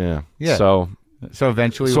people. Yeah. Yeah. So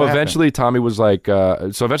eventually Tommy was like,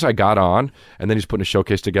 so eventually I got on, and then he's putting a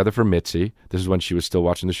showcase together for Mitzi. This is when she was still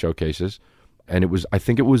watching the showcases. And I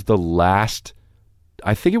think it was the last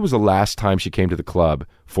time she came to the club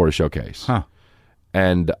for a showcase. Huh.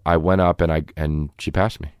 And I went up and she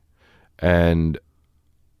passed me. And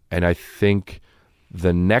I think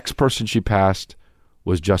the next person she passed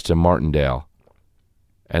was Justin Martindale.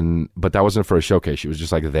 But that wasn't for a showcase. She was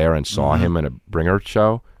just like there and saw him in a bringer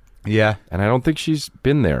show. Yeah. And I don't think she's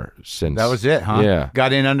been there since. That was it, huh? Yeah.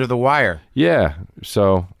 Got in under the wire. Yeah.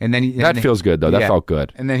 So that feels good, though. That felt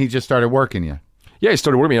good. And then he just started working you. Yeah, he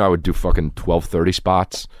started working. I would do fucking 12:30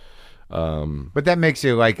 spots. But that makes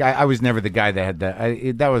you like, I was never the guy that had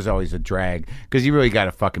that. That was always a drag because you really got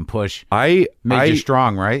to fucking push. Made you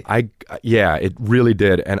strong, right? Yeah, it really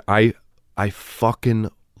did. And I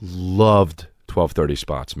fucking loved 12:30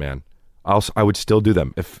 spots, man. I would still do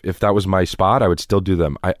them. If that was my spot, I would still do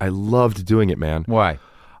them. I loved doing it, man. Why?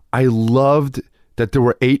 I loved that there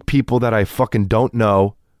were 8 people that I fucking don't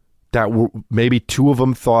know that were maybe 2 of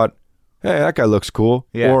them thought, hey, that guy looks cool.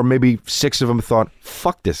 Yeah. Or maybe 6 of them thought,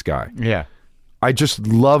 fuck this guy. Yeah. I just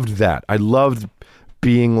loved that. I loved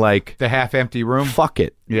being like, the half-empty room? Fuck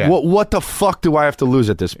it. Yeah. What the fuck do I have to lose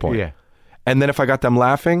at this point? Yeah. And then if I got them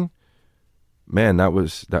laughing, man, that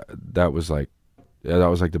was like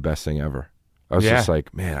the best thing ever. I was just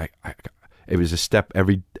like, man, it was a step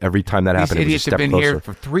every time that happened. These idiots have been here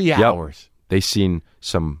for 3 hours. They seen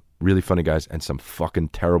some really funny guys and some fucking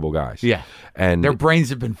terrible guys. Yeah. And their brains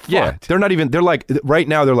have been fucked. Yeah. They're like, right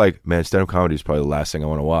now they're like, man, stand-up comedy is probably the last thing I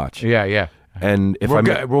want to watch. Yeah, yeah. And if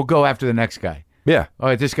we'll go after the next guy. Yeah. All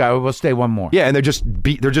right, this guy, we'll stay one more. Yeah, and they're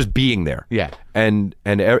just being there. Yeah. And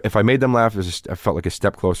if I made them laugh, I felt like a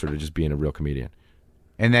step closer to just being a real comedian.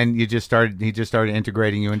 And then he just started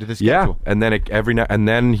integrating you into the schedule. Yeah, and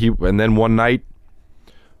then one night,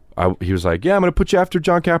 he was like, "Yeah, I'm going to put you after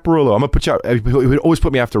John Caparulo. I'm going to put you." He would always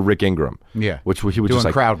put me after Rick Ingram. Yeah, which he would doing just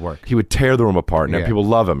like crowd work. He would tear the room apart, and people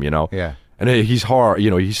love him, Yeah, and he's hard.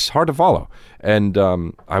 He's hard to follow. And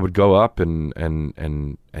I would go up and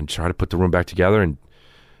try to put the room back together,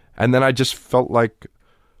 and then I just felt like,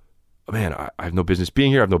 man, I have no business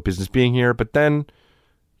being here. I have no business being here. But then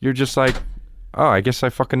you're just like, oh, I guess I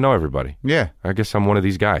fucking know everybody. Yeah. I guess I'm one of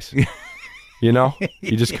these guys. You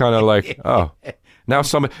just kind of like, oh. Now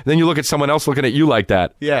then you look at someone else looking at you like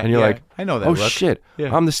that. Yeah. And you're like, I know that. Oh, look. shit.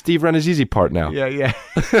 Yeah. I'm the Steve Renazizi part now. Yeah, yeah.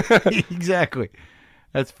 Exactly.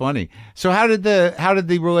 That's funny. So how did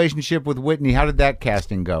the relationship with Whitney, how did that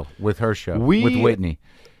casting go with her show? With Whitney?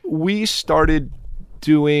 We started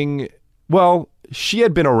doing, well, she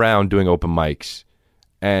had been around doing open mics.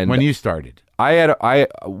 And when you started?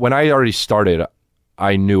 When I already started,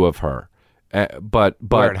 I knew of her, but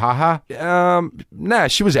Where, at Haha? Nah,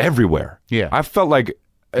 she was everywhere. Yeah, I felt like,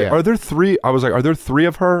 are there 3? I was like, are there 3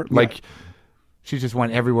 of her? Yeah. Like, she just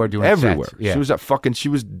went everywhere doing everywhere. Sets. Yeah. She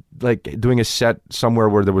was like doing a set somewhere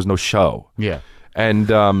where there was no show. Yeah, and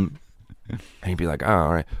he'd be like, oh,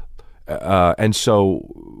 all right, and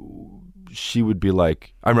so she would be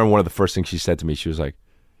like, I remember one of the first things she said to me. She was like,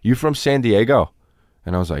 "You from San Diego?"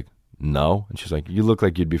 And I was like, "No." And she's like, "You look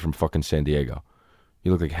like you'd be from fucking San Diego.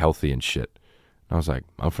 You look like healthy and shit." And I was like,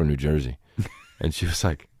 "I'm from New Jersey." And she was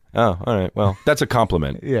like, "Oh, all right. Well, that's a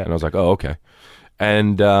compliment." Yeah. And I was like, "Oh, okay."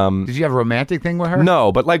 And did you have a romantic thing with her?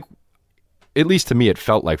 No, but like, at least to me, it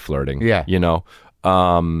felt like flirting. Yeah.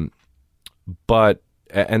 But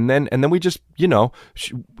and then we just,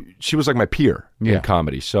 she was like my peer in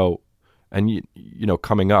comedy. So, and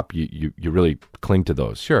coming up, you really cling to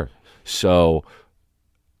those. Sure. So,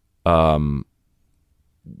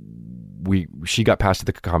 she got passed at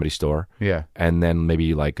the Comedy Store. Yeah. And then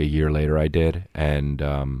maybe like a year later I did. And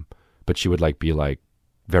but she would like be like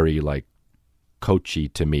very like coachy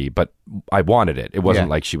to me, but I wanted it. It wasn't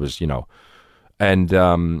like she was,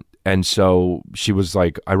 and so she was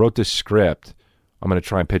like, I wrote this script. I'm going to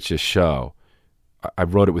try and pitch this show. I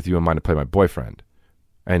wrote it with you in mind to play my boyfriend.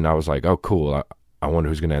 And I was like, oh, cool. I wonder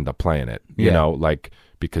who's going to end up playing it, you know, like,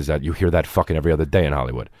 because that you hear that fucking every other day in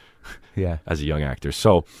Hollywood. Yeah. As a young actor.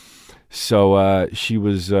 So she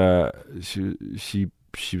was, she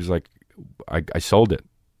was like, I sold it.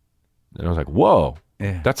 And I was like, whoa,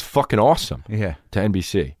 that's fucking awesome. Yeah. To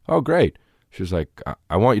NBC. Oh, great. She was like,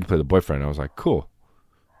 I want you to play the boyfriend. And I was like, cool.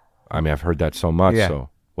 I mean, I've heard that so much, so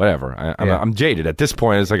whatever. I'm jaded at this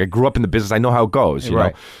point. It's like I grew up in the business. I know how it goes, you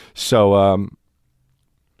know? So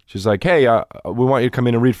she's like, hey, we want you to come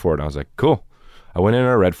in and read for it. And I was like, cool. I went in and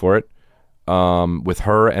I read for it with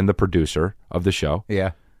her and the producer of the show.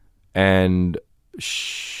 Yeah. And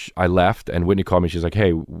I left, and Whitney called me. She's like,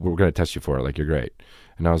 hey, we're going to test you for it. Like, you're great.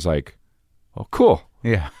 And I was like, oh, cool.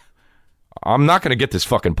 Yeah. I'm not going to get this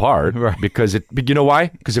fucking part because you know why?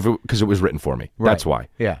 Because it was written for me. That's why.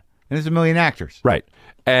 Yeah. And there's a million actors. Right.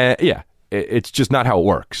 It's just not how it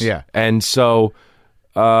works. Yeah. And so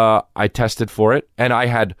I tested for it, and I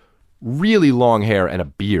had really long hair and a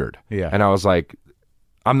beard. Yeah. And I was like,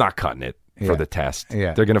 I'm not cutting it for the test.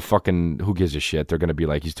 Yeah. They're going to fucking, who gives a shit? They're going to be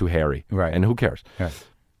like, he's too hairy. Right. And who cares? Right.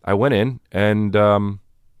 I went in, and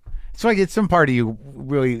it's like it's some part of you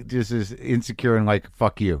really just is insecure and like,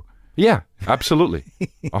 fuck you. yeah, absolutely.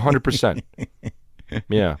 100%.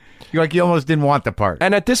 Yeah. You're like, you almost didn't want the part.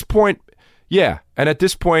 And at this point,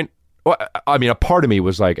 well, I mean, a part of me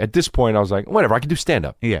was like, at this point, I was like, whatever, I can do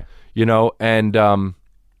stand-up. Yeah. You know, and,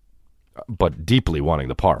 but deeply wanting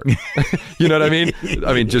the part. You know what I mean?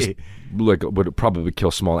 I mean, just like would probably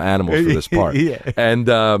kill small animals for this part. Yeah. And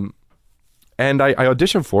I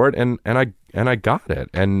auditioned for it, and I got it.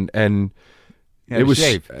 And it was,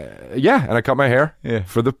 shave. and I cut my hair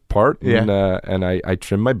for the part. Yeah. And I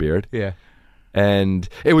trimmed my beard. Yeah. And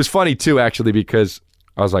it was funny too, actually, because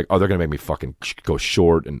I was like, oh, they're going to make me fucking go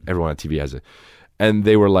short, and everyone on TV has it. And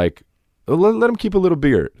they were like, oh, let him keep a little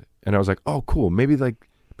beard. And I was like, oh, cool. Maybe they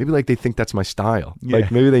think that's my style. Yeah.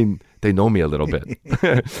 Like maybe they know me a little bit.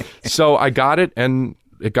 So I got it, and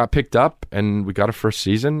it got picked up, and we got a first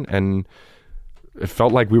season, and it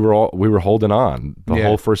felt like we were holding on the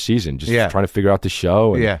whole first season, just trying to figure out the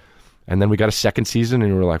show. And, and then we got a second season,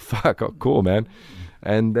 and we were like, fuck, oh, cool, man.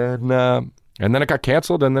 And then it got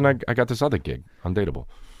canceled, and then I got this other gig, Undateable.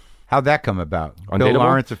 How'd that come about? Undateable? Bill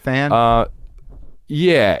Lawrence, a fan?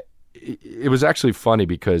 Yeah. It was actually funny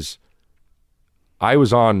because I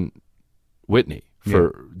was on Whitney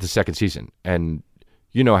for the second season, and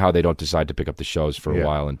you know how they don't decide to pick up the shows for a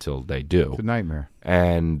while until they do. It's a nightmare.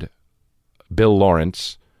 And Bill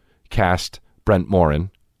Lawrence cast Brent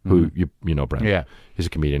Morin, who you know Brent. Yeah. He's a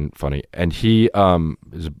comedian, funny. And he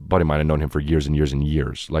is a buddy of mine. I've known him for years and years and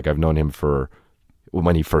years. Like I've known him for when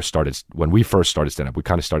we first started stand-up. We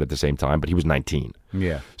kind of started at the same time, but he was 19.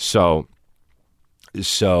 Yeah. So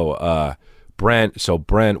Brent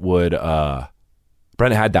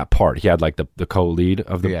had that part. He had like the co-lead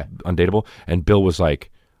of the Undateable, and Bill was like,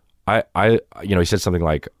 he said something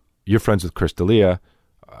like, "You're friends with Chris D'Elia.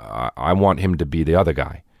 I want him to be the other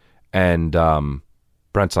guy." And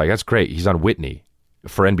Brent's like, "That's great. He's on Whitney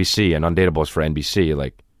for NBC, and Undateable is for NBC.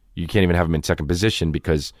 Like, you can't even have him in second position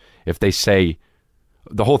because if they say."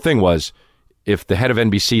 The whole thing was, if the head of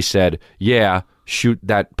NBC said, "Yeah, shoot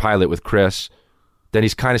that pilot with Chris," then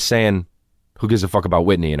he's kind of saying, "Who gives a fuck about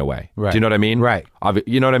Whitney?" in a way. Right. Do you know what I mean? Right.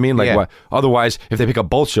 You know what I mean? Like, what? Otherwise, if they pick up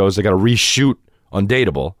both shows, they got to reshoot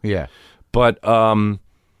Undateable. Yeah. But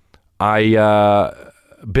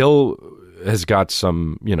Bill has got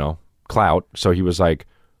some, clout, so he was like,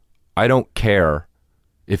 "I don't care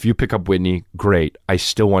if you pick up Whitney. Great. I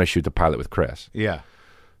still want to shoot the pilot with Chris." Yeah.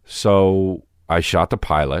 So I shot the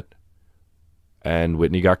pilot, and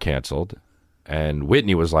Whitney got canceled. And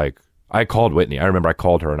Whitney was like, I called Whitney. I remember I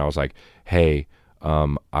called her, and I was like, "Hey,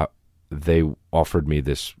 they offered me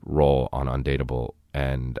this role on Undateable,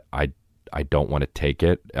 and I don't want to take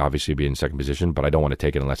it. Obviously, be in second position, but I don't want to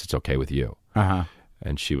take it unless it's okay with you." Uh-huh.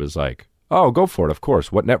 And she was like, "Oh, go for it, of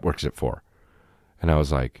course. What network is it for?" And I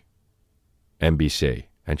was like, "NBC."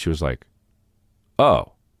 And she was like,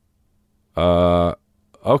 "Oh,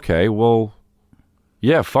 okay, well,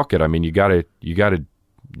 yeah, fuck it. I mean, you gotta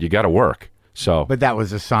work." So, but that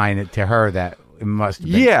was a sign to her that it must have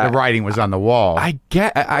been, the writing was on the wall. I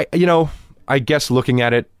guess looking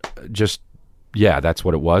at it, just that's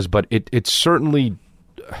what it was. But it certainly,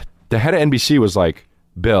 the head of NBC was like,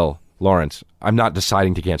 "Bill Lawrence, I'm not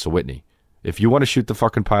deciding to cancel Whitney. If you want to shoot the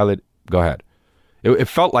fucking pilot, go ahead. It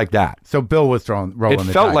felt like that. So Bill was rolling the dice.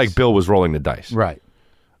 It felt like Bill was rolling the dice. Right.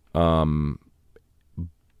 But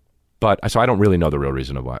so I don't really know the real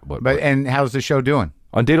reason of what. And how's the show doing?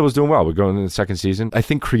 Undata was doing well. We're going into the second season. I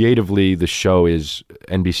think creatively the show is,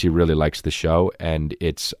 NBC really likes the show, and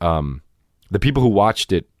it's the people who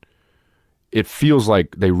watched it, it feels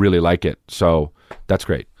like they really like it. So that's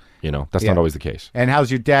great. That's not always the case. And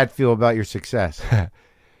how's your dad feel about your success?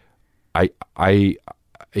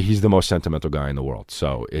 He's the most sentimental guy in the world.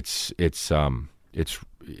 So it's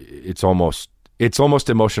almost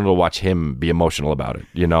emotional to watch him be emotional about it.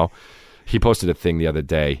 He posted a thing the other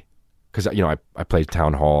day because I played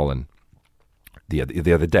Town Hall and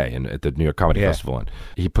the other day and at the New York Comedy Festival, and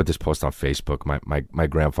he put this post on Facebook. My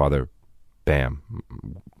grandfather, Bam,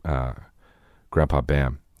 Grandpa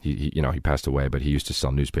Bam. He passed away, but he used to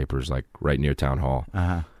sell newspapers like right near Town Hall,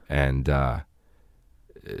 and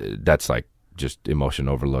that's like just emotion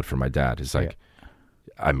overload for my dad. It's like,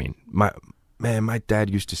 I mean, my dad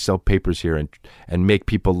used to sell papers here and make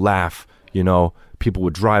people laugh. People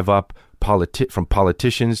would drive up from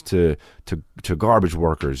politicians to garbage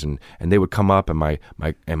workers, and they would come up, and my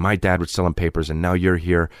dad would sell them papers, and now you're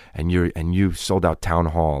here and you sold out Town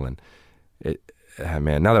Hall, and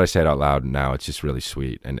man, now that I say it out loud now, it's just really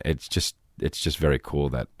sweet, and it's just very cool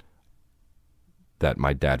that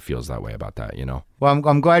my dad feels that way about that. Well,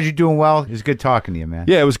 I'm glad you're doing well. It was good talking to you, man.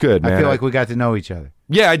 Yeah, it was good, man. I feel like we got to know each other.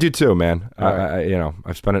 Yeah, I do too, man. Right.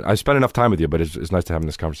 I've spent enough time with you, but it's nice to have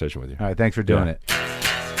this conversation with you. All right, thanks for doing it.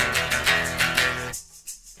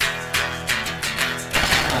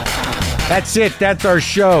 That's it. That's our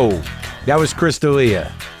show. That was Chris D'Elia.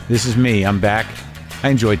 This is me. I'm back. I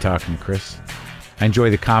enjoyed talking to Chris. I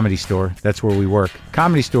enjoy the Comedy Store. That's where we work.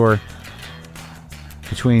 Comedy Store,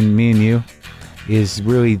 between me and you, is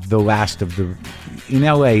really the last of the... In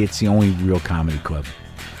L.A., it's the only real comedy club.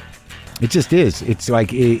 It just is. It's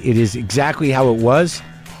like, it is exactly how it was,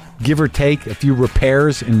 give or take a few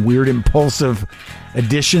repairs and weird impulsive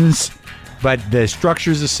additions, but the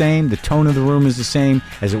structure is the same, the tone of the room is the same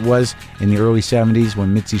as it was in the early 70s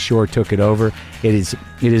when Mitzi Shore took it over. It is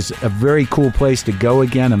a very cool place to go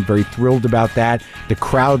again. I'm very thrilled about that. The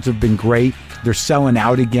crowds have been great. They're selling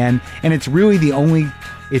out again, and it's really the only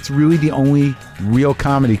real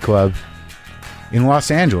comedy club in Los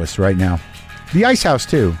Angeles right now. The Ice House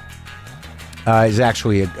too is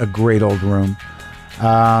actually a great old room.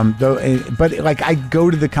 But like, I go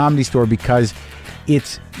to the Comedy Store because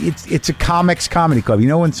it's a comics comedy club.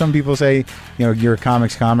 When some people say, you're a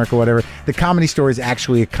comics comic or whatever, the Comedy Store is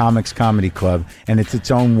actually a comics comedy club, and it's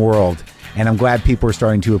its own world. And I'm glad people are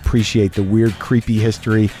starting to appreciate the weird, creepy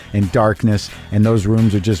history and darkness. And those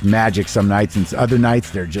rooms are just magic some nights, and other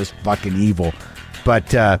nights they're just fucking evil.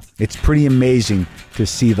 But it's pretty amazing to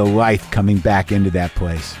see the life coming back into that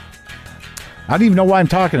place. I don't even know why I'm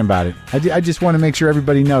talking about it. I just want to make sure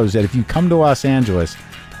everybody knows that if you come to Los Angeles,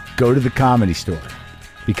 go to the Comedy Store,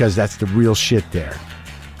 because that's the real shit there.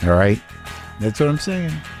 All right? That's what I'm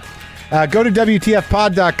saying. Go to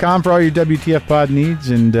WTFpod.com for all your WTF Pod needs,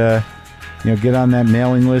 and get on that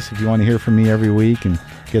mailing list if you want to hear from me every week, and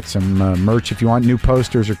get some merch if you want. New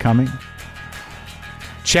posters are coming.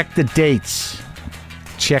 Check the dates.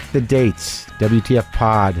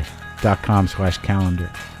 WTFpod.com/calendar.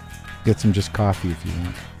 Get some just coffee if you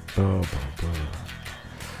want.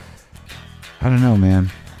 I don't know, man.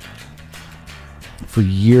 For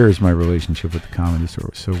years, my relationship with the Comedy Store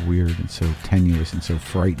was so weird and so tenuous and so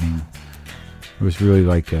frightening. It was really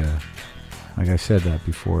like I said that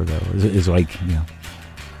before, though. It's like,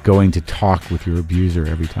 going to talk with your abuser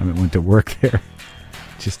every time I went to work there.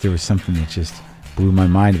 There was something that just blew my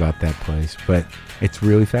mind about that place. But it's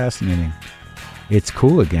really fascinating. It's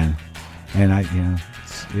cool again. And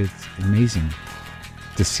it's amazing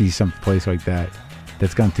to see some place like that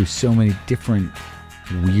that's gone through so many different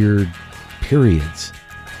weird periods.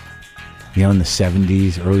 In the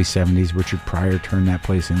 70s, early 70s, Richard Pryor turned that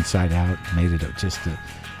place inside out, made it just to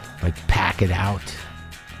pack it out.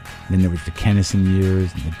 And then there was the Kennison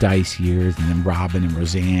years and the Dice years, and then Robin and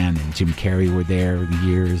Roseanne and Jim Carrey were there the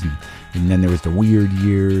years, and then there was the weird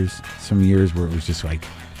years, some years where it was just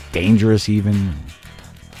dangerous even. And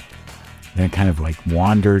then it kind of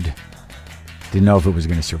wandered, didn't know if it was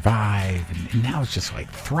going to survive, and now it's just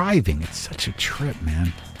thriving. It's such a trip,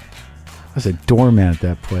 man. I was a doorman at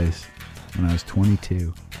that place when I was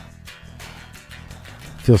 22.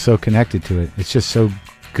 I feel so connected to it. It's just so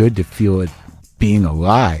good to feel it being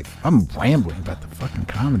alive. I'm rambling about the fucking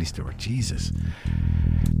Comedy Store. Jesus.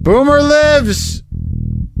 Boomer lives!